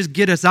 not to just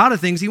get us out of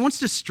things, he wants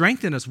to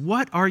strengthen us.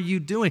 What are you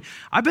doing?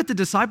 I bet the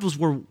disciples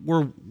were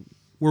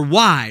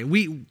why.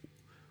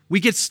 We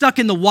get stuck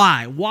in the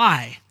why.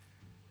 Why?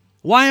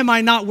 Why am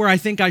I not where I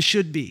think I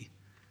should be?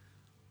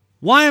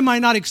 Why am I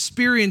not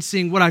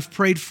experiencing what I've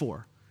prayed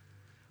for?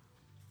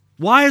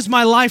 Why has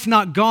my life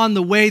not gone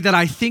the way that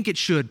I think it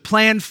should,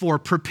 planned for,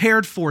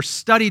 prepared for,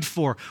 studied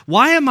for?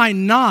 Why am I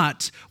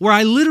not where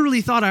I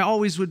literally thought I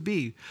always would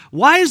be?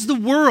 Why is the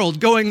world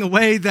going the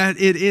way that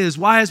it is?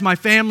 Why is my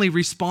family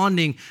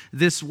responding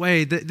this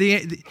way?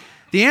 The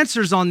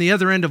answers on the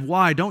other end of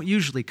why don't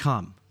usually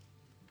come.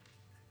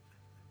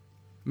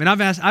 I mean,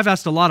 I've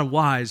asked a lot of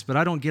whys, but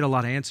I don't get a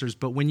lot of answers.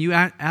 But when you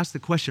ask the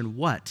question,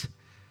 what?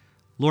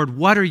 Lord,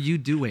 what are you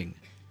doing?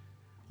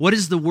 What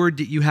is the word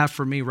that you have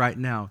for me right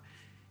now?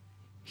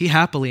 He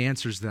happily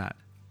answers that.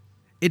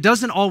 It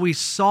doesn't always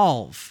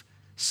solve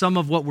some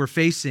of what we're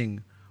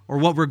facing or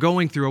what we're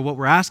going through or what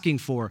we're asking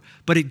for,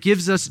 but it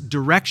gives us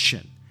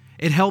direction.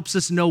 It helps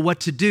us know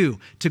what to do,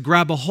 to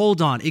grab a hold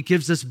on. It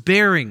gives us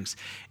bearings.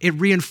 It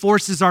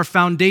reinforces our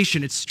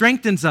foundation. It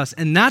strengthens us,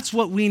 and that's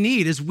what we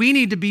need, is we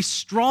need to be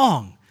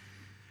strong.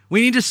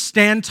 We need to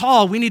stand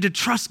tall. We need to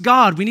trust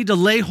God. We need to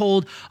lay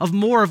hold of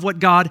more of what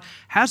God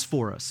has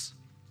for us.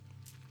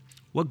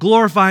 What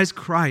glorifies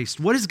Christ?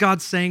 What is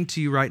God saying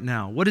to you right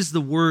now? What is the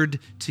word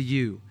to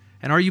you?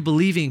 And are you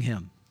believing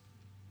him?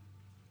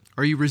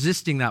 Are you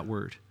resisting that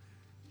word?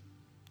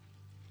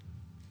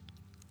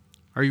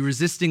 Are you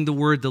resisting the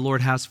word the Lord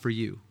has for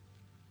you?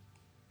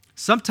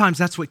 Sometimes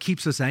that's what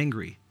keeps us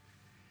angry.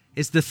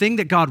 It's the thing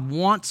that God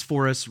wants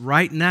for us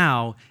right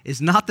now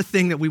is not the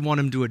thing that we want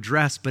him to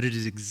address, but it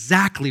is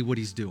exactly what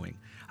he's doing.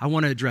 I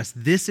want to address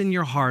this in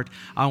your heart.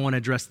 I want to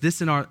address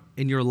this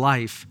in your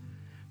life.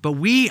 But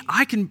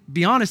I can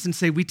be honest and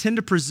say we tend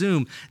to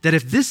presume that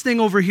if this thing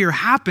over here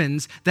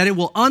happens, that it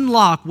will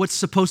unlock what's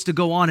supposed to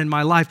go on in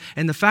my life.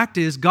 And the fact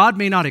is, God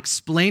may not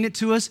explain it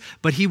to us,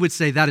 but he would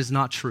say that is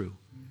not true.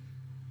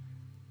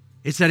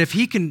 It's that if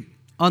he can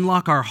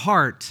unlock our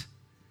heart,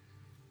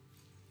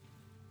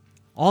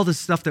 all the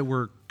stuff that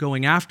we're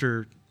going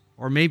after,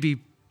 or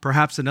maybe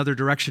perhaps another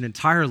direction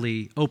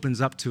entirely,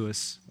 opens up to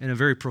us in a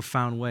very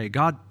profound way.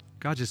 God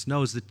just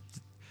knows that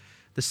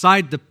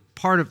the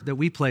part that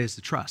we play is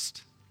to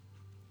trust.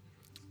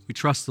 We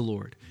trust the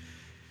Lord.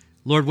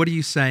 Lord, what are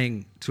you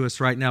saying to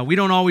us right now? We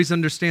don't always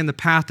understand the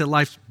path that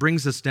life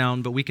brings us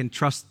down, but we can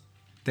trust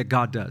that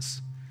God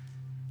does.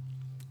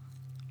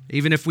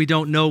 Even if we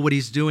don't know what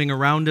he's doing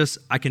around us,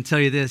 I can tell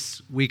you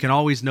this, we can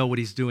always know what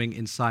he's doing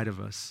inside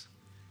of us.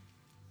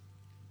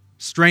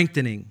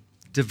 Strengthening,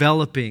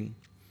 developing.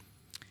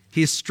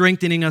 He is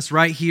strengthening us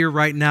right here,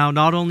 right now,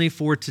 not only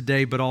for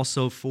today, but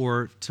also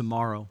for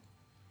tomorrow.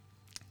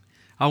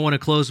 I want to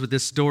close with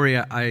this story.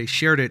 I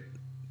shared it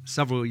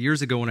several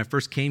years ago when I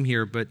first came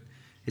here, but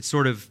it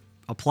sort of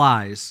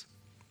applies.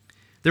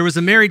 There was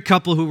a married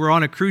couple who were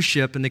on a cruise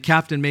ship, and the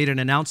captain made an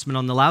announcement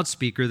on the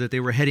loudspeaker that they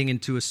were heading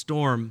into a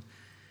storm,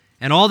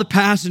 and all the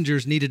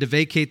passengers needed to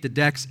vacate the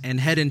decks and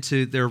head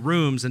into their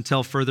rooms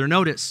until further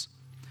notice.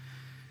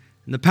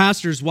 And the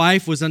pastor's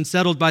wife was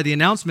unsettled by the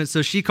announcement,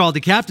 so she called the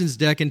captain's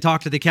deck and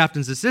talked to the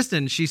captain's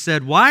assistant, and she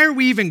said, "Why are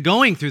we even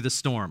going through the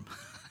storm?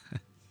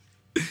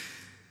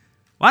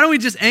 Why don't we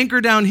just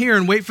anchor down here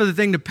and wait for the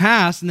thing to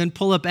pass and then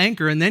pull up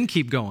anchor and then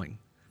keep going?"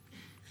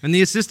 And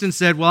the assistant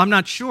said, "Well, I'm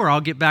not sure.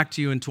 I'll get back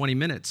to you in 20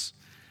 minutes.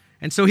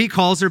 And so he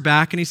calls her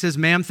back and he says,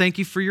 "Ma'am, thank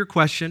you for your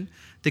question.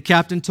 The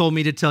captain told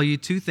me to tell you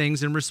two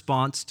things in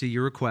response to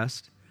your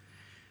request.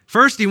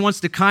 First, he wants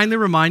to kindly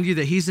remind you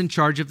that he's in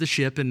charge of the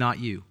ship and not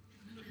you.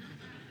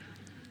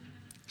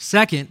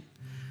 Second,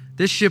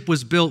 this ship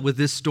was built with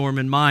this storm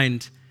in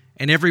mind,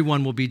 and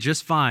everyone will be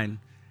just fine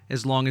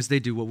as long as they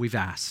do what we've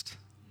asked."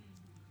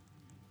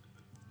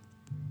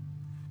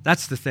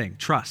 That's the thing,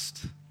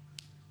 trust.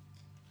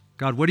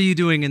 God, what are you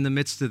doing in the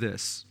midst of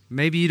this?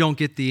 Maybe you don't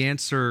get the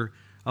answer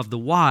of the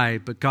why,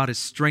 but God is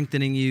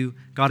strengthening you.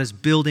 God is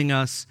building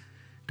us.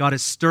 God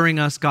is stirring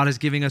us. God is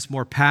giving us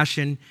more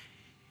passion.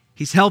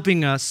 He's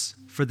helping us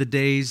for the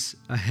days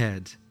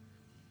ahead.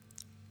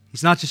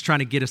 He's not just trying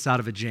to get us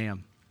out of a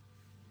jam.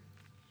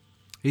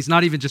 He's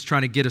not even just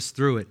trying to get us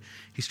through it.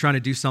 He's trying to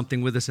do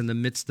something with us in the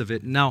midst of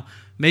it. Now,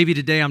 maybe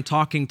today I'm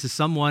talking to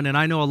someone, and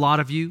I know a lot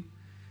of you.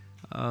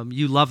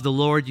 You love the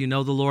Lord. You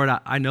know the Lord.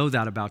 I know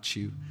that about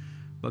you.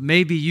 But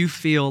maybe you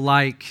feel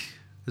like,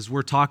 as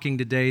we're talking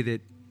today,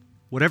 that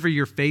whatever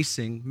you're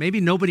facing, maybe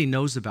nobody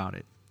knows about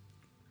it.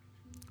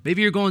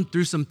 Maybe you're going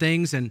through some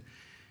things,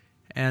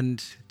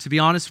 and to be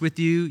honest with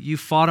you, you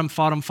fought them,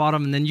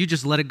 and then you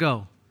just let it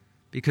go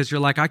because you're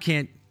like, I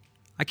can't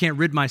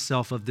rid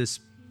myself of this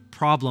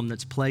problem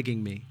that's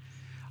plaguing me.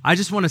 I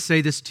just want to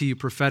say this to you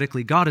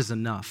prophetically. God is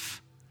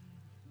enough.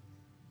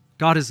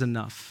 God is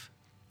enough.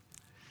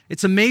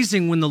 It's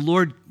amazing when the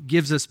Lord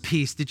gives us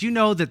peace. Did you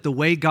know that the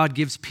way God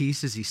gives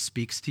peace is he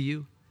speaks to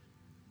you?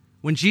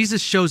 When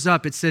Jesus shows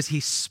up, it says he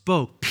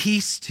spoke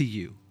peace to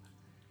you.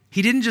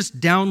 He didn't just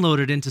download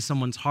it into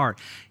someone's heart.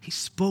 He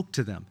spoke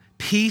to them.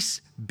 peace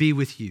be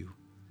with you.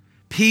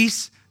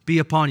 Peace be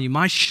upon you.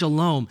 My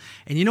shalom.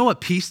 And you know what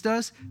peace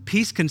does?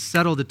 Peace can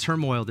settle the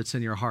turmoil that's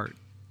in your heart.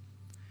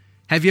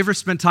 Have you ever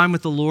spent time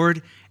with the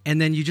Lord and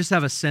then you just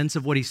have a sense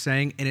of what he's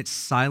saying and it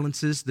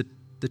silences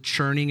the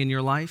churning in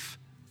your life?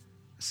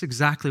 That's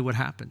exactly what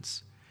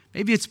happens.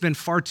 Maybe it's been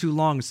far too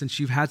long since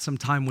you've had some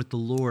time with the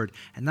Lord,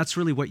 and that's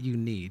really what you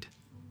need.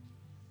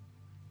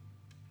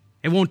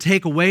 It won't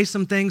take away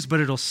some things,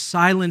 but it'll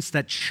silence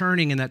that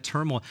churning and that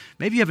turmoil.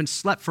 Maybe you haven't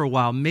slept for a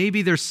while.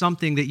 Maybe there's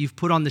something that you've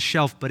put on the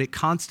shelf, but it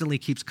constantly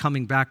keeps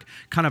coming back,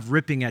 kind of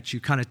ripping at you,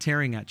 kind of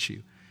tearing at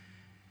you.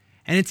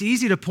 And it's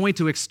easy to point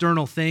to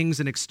external things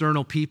and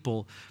external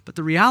people, but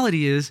the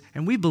reality is,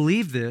 and we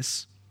believe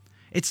this,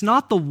 it's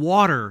not the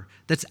water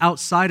that's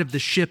outside of the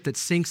ship that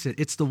sinks it.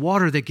 It's the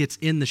water that gets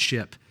in the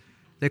ship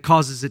that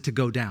causes it to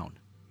go down.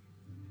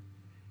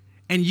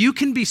 And you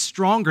can be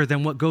stronger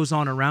than what goes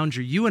on around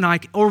you. You and I,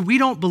 or we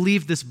don't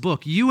believe this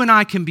book. You and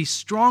I can be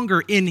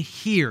stronger in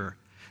here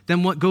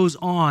than what goes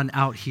on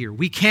out here.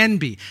 We can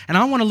be. And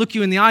I want to look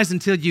you in the eyes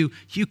and tell you,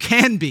 you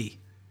can be.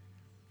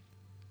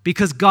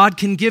 Because God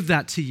can give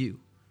that to you.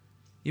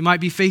 You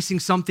might be facing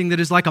something that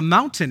is like a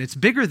mountain. It's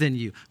bigger than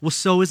you. Well,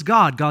 so is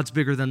God. God's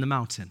bigger than the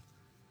mountain.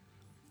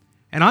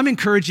 And I'm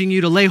encouraging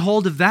you to lay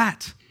hold of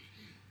that.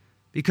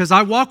 Because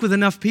I walk with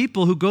enough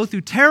people who go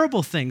through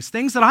terrible things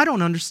that I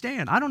don't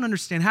understand. I don't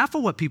understand half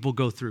of what people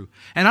go through.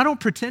 And I don't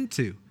pretend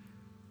to.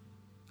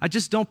 I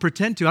just don't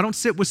pretend to. I don't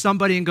sit with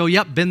somebody and go,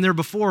 yep, been there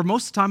before.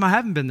 Most of the time I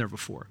haven't been there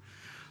before.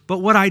 But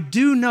what I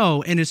do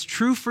know, and is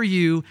true for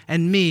you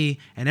and me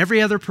and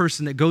every other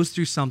person that goes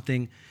through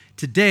something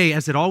today,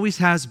 as it always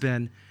has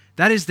been,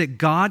 that is that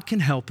God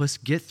can help us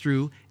get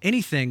through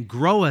anything,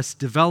 grow us,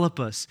 develop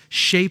us,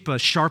 shape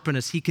us, sharpen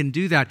us. He can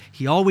do that.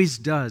 He always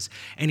does.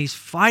 And he's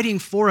fighting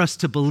for us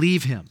to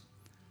believe him.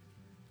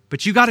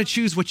 But you got to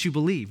choose what you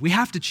believe. We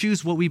have to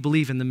choose what we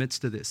believe in the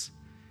midst of this.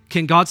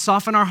 Can God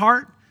soften our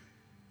heart?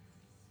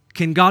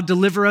 Can God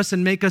deliver us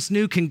and make us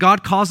new? Can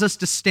God cause us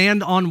to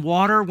stand on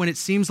water when it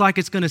seems like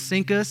it's going to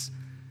sink us?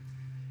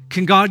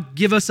 Can God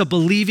give us a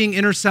believing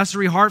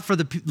intercessory heart for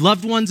the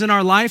loved ones in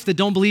our life that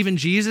don't believe in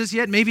Jesus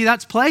yet? Maybe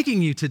that's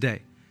plaguing you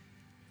today.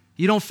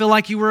 You don't feel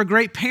like you were a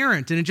great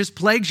parent and it just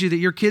plagues you that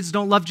your kids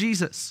don't love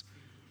Jesus.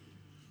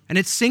 And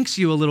it sinks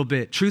you a little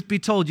bit. Truth be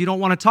told, you don't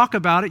want to talk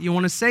about it. You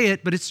want to say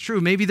it, but it's true.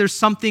 Maybe there's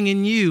something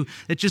in you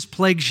that just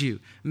plagues you.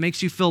 It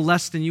makes you feel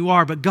less than you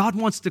are. But God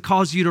wants to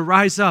cause you to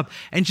rise up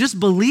and just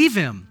believe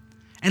him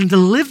and to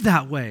live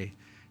that way.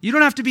 You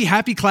don't have to be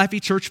happy,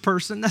 clappy church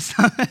person.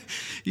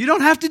 You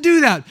don't have to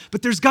do that.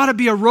 But there's got to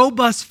be a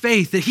robust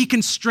faith that he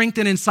can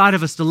strengthen inside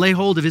of us to lay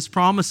hold of his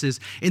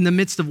promises in the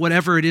midst of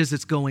whatever it is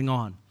that's going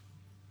on.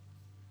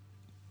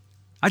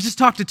 I just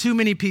talked to too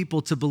many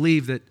people to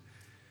believe that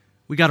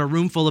we got a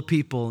room full of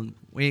people and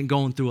we ain't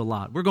going through a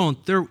lot.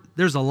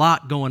 There's a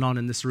lot going on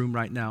in this room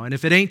right now. And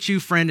if it ain't you,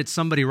 friend, it's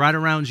somebody right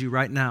around you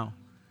right now.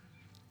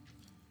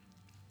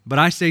 But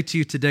I say to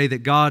you today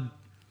that God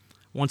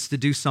wants to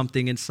do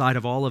something inside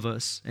of all of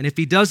us. And if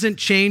he doesn't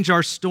change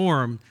our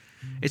storm,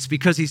 it's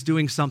because he's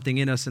doing something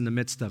in us in the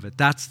midst of it.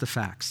 That's the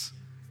facts.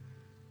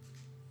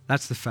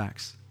 That's the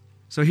facts.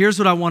 So here's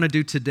what I want to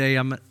do today.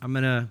 I'm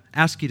going to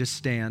ask you to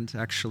stand,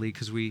 actually,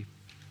 because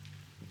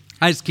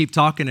I just keep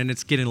talking and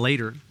it's getting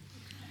later.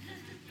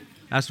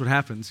 That's what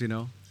happens, you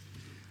know.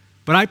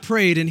 But I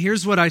prayed, and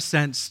here's what I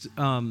sensed,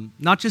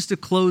 not just to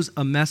close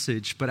a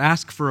message, but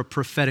ask for a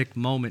prophetic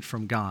moment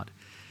from God.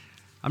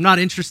 I'm not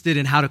interested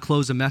in how to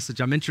close a message.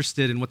 I'm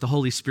interested in what the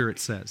Holy Spirit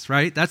says,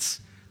 right?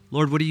 That's,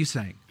 Lord, what are you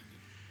saying?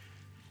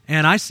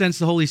 And I sense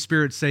the Holy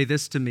Spirit say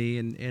this to me,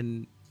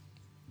 and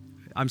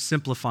I'm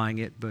simplifying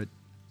it, but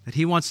that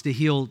he wants to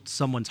heal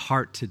someone's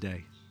heart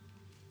today.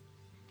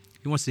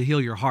 He wants to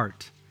heal your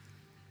heart.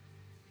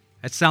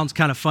 That sounds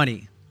kind of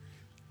funny.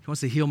 He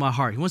wants to heal my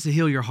heart. He wants to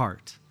heal your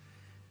heart.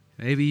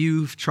 Maybe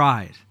you've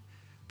tried,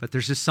 but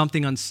there's just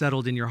something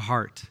unsettled in your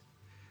heart.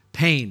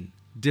 Pain,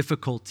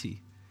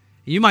 difficulty.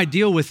 You might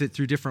deal with it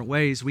through different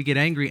ways. We get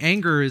angry.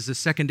 Anger is a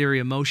secondary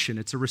emotion.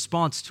 It's a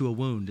response to a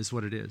wound is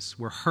what it is.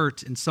 We're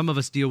hurt, and some of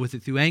us deal with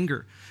it through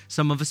anger.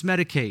 Some of us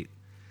medicate.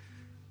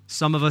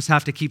 Some of us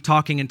have to keep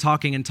talking and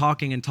talking and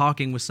talking and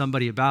talking with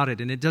somebody about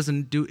it, and it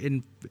doesn't do,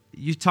 and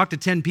you talk to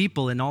 10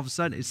 people, and all of a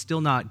sudden, it's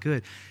still not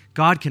good.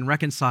 God can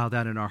reconcile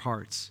that in our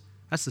hearts.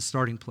 That's the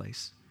starting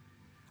place.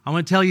 I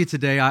want to tell you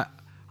today,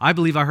 I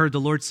believe I heard the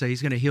Lord say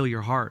he's going to heal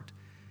your heart.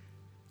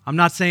 I'm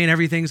not saying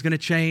everything's going to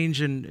change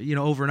and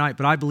overnight,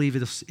 but I believe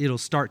it'll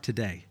start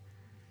today.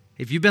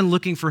 If you've been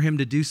looking for him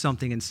to do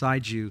something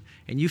inside you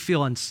and you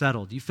feel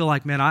unsettled, you feel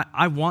like, man,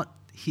 I want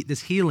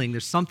this healing.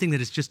 There's something that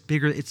is just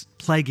bigger. It's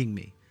plaguing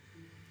me.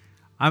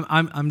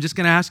 I'm just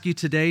going to ask you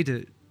today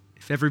to,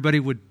 if everybody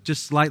would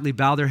just slightly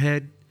bow their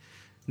head,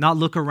 not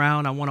look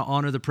around. I want to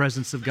honor the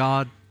presence of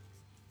God.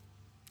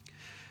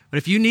 But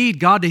if you need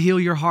God to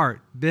heal your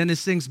heart, Ben,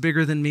 this thing's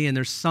bigger than me, and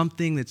there's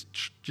something that's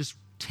just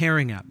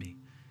tearing at me.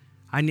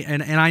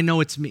 And I know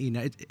it's me.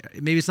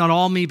 Maybe it's not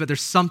all me, but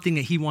there's something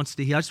that he wants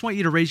to heal. I just want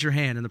you to raise your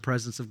hand in the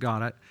presence of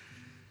God.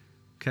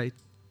 Okay?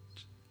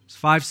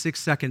 It's 5-6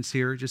 seconds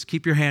here. Just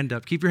keep your hand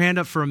up. Keep your hand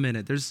up for a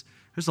minute. There's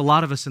a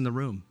lot of us in the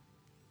room.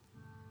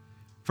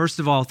 First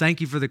of all,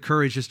 thank you for the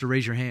courage just to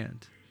raise your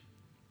hand.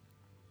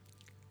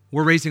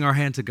 We're raising our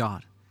hand to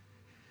God.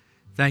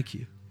 Thank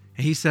you.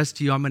 And he says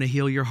to you, I'm going to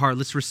heal your heart.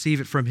 Let's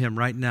receive it from him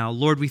right now.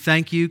 Lord, we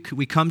thank you.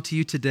 We come to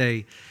you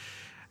today.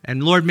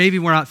 And Lord, maybe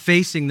we're not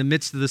facing the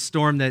midst of the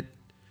storm that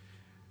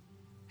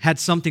had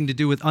something to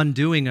do with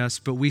undoing us,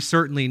 but we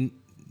certainly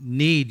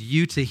need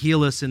you to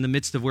heal us in the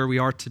midst of where we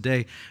are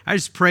today. I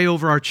just pray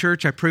over our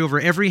church. I pray over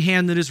every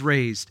hand that is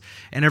raised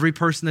and every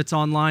person that's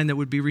online that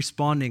would be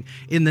responding.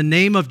 In the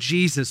name of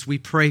Jesus, we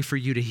pray for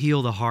you to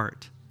heal the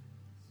heart.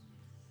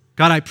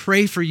 God, I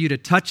pray for you to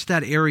touch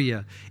that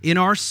area in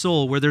our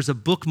soul where there's a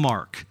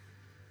bookmark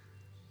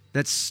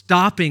that's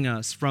stopping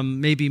us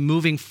from maybe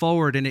moving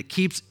forward, and it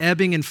keeps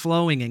ebbing and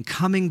flowing and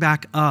coming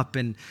back up,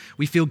 and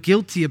we feel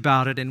guilty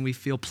about it, and we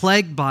feel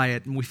plagued by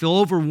it, and we feel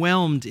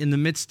overwhelmed in the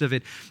midst of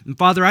it. And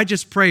Father, I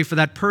just pray for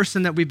that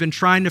person that we've been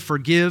trying to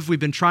forgive, we've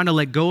been trying to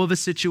let go of a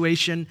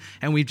situation,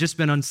 and we've just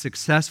been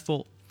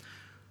unsuccessful.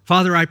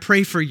 Father, I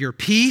pray for your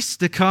peace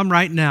to come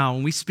right now,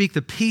 and we speak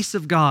the peace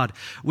of God,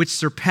 which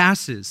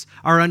surpasses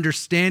our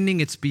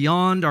understanding. It's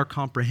beyond our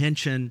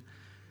comprehension.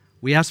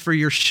 We ask for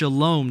your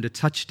shalom to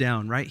touch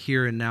down right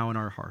here and now in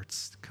our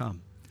hearts.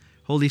 Come.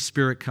 Holy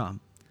Spirit,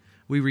 come.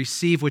 We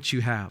receive what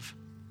you have.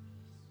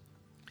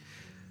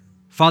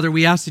 Father,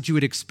 we ask that you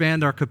would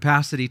expand our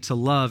capacity to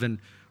love and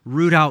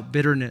root out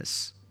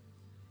bitterness,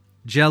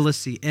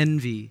 jealousy,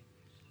 envy.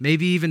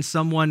 Maybe even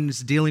someone's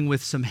dealing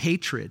with some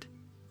hatred.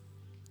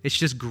 It's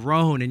just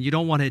grown and you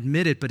don't want to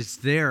admit it, but it's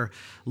there.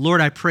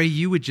 Lord, I pray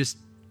you would just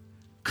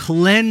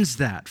cleanse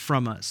that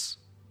from us.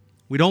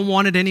 We don't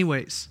want it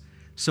anyways.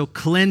 So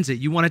cleanse it.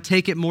 You want to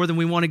take it more than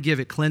we want to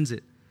give it. Cleanse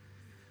it.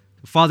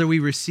 Father, we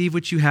receive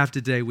what you have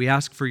today. We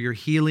ask for your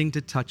healing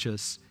to touch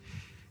us.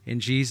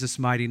 In Jesus'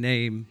 mighty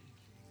name.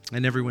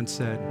 And everyone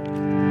said.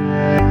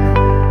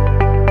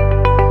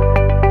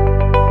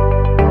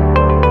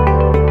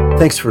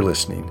 Thanks for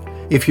listening.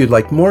 If you'd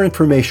like more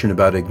information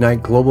about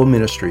Ignite Global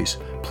Ministries,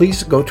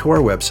 please go to our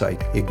website,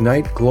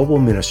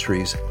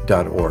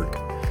 igniteglobalministries.org.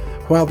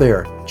 While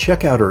there,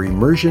 check out our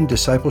Immersion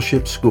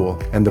Discipleship School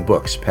and the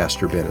books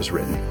Pastor Ben has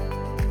written.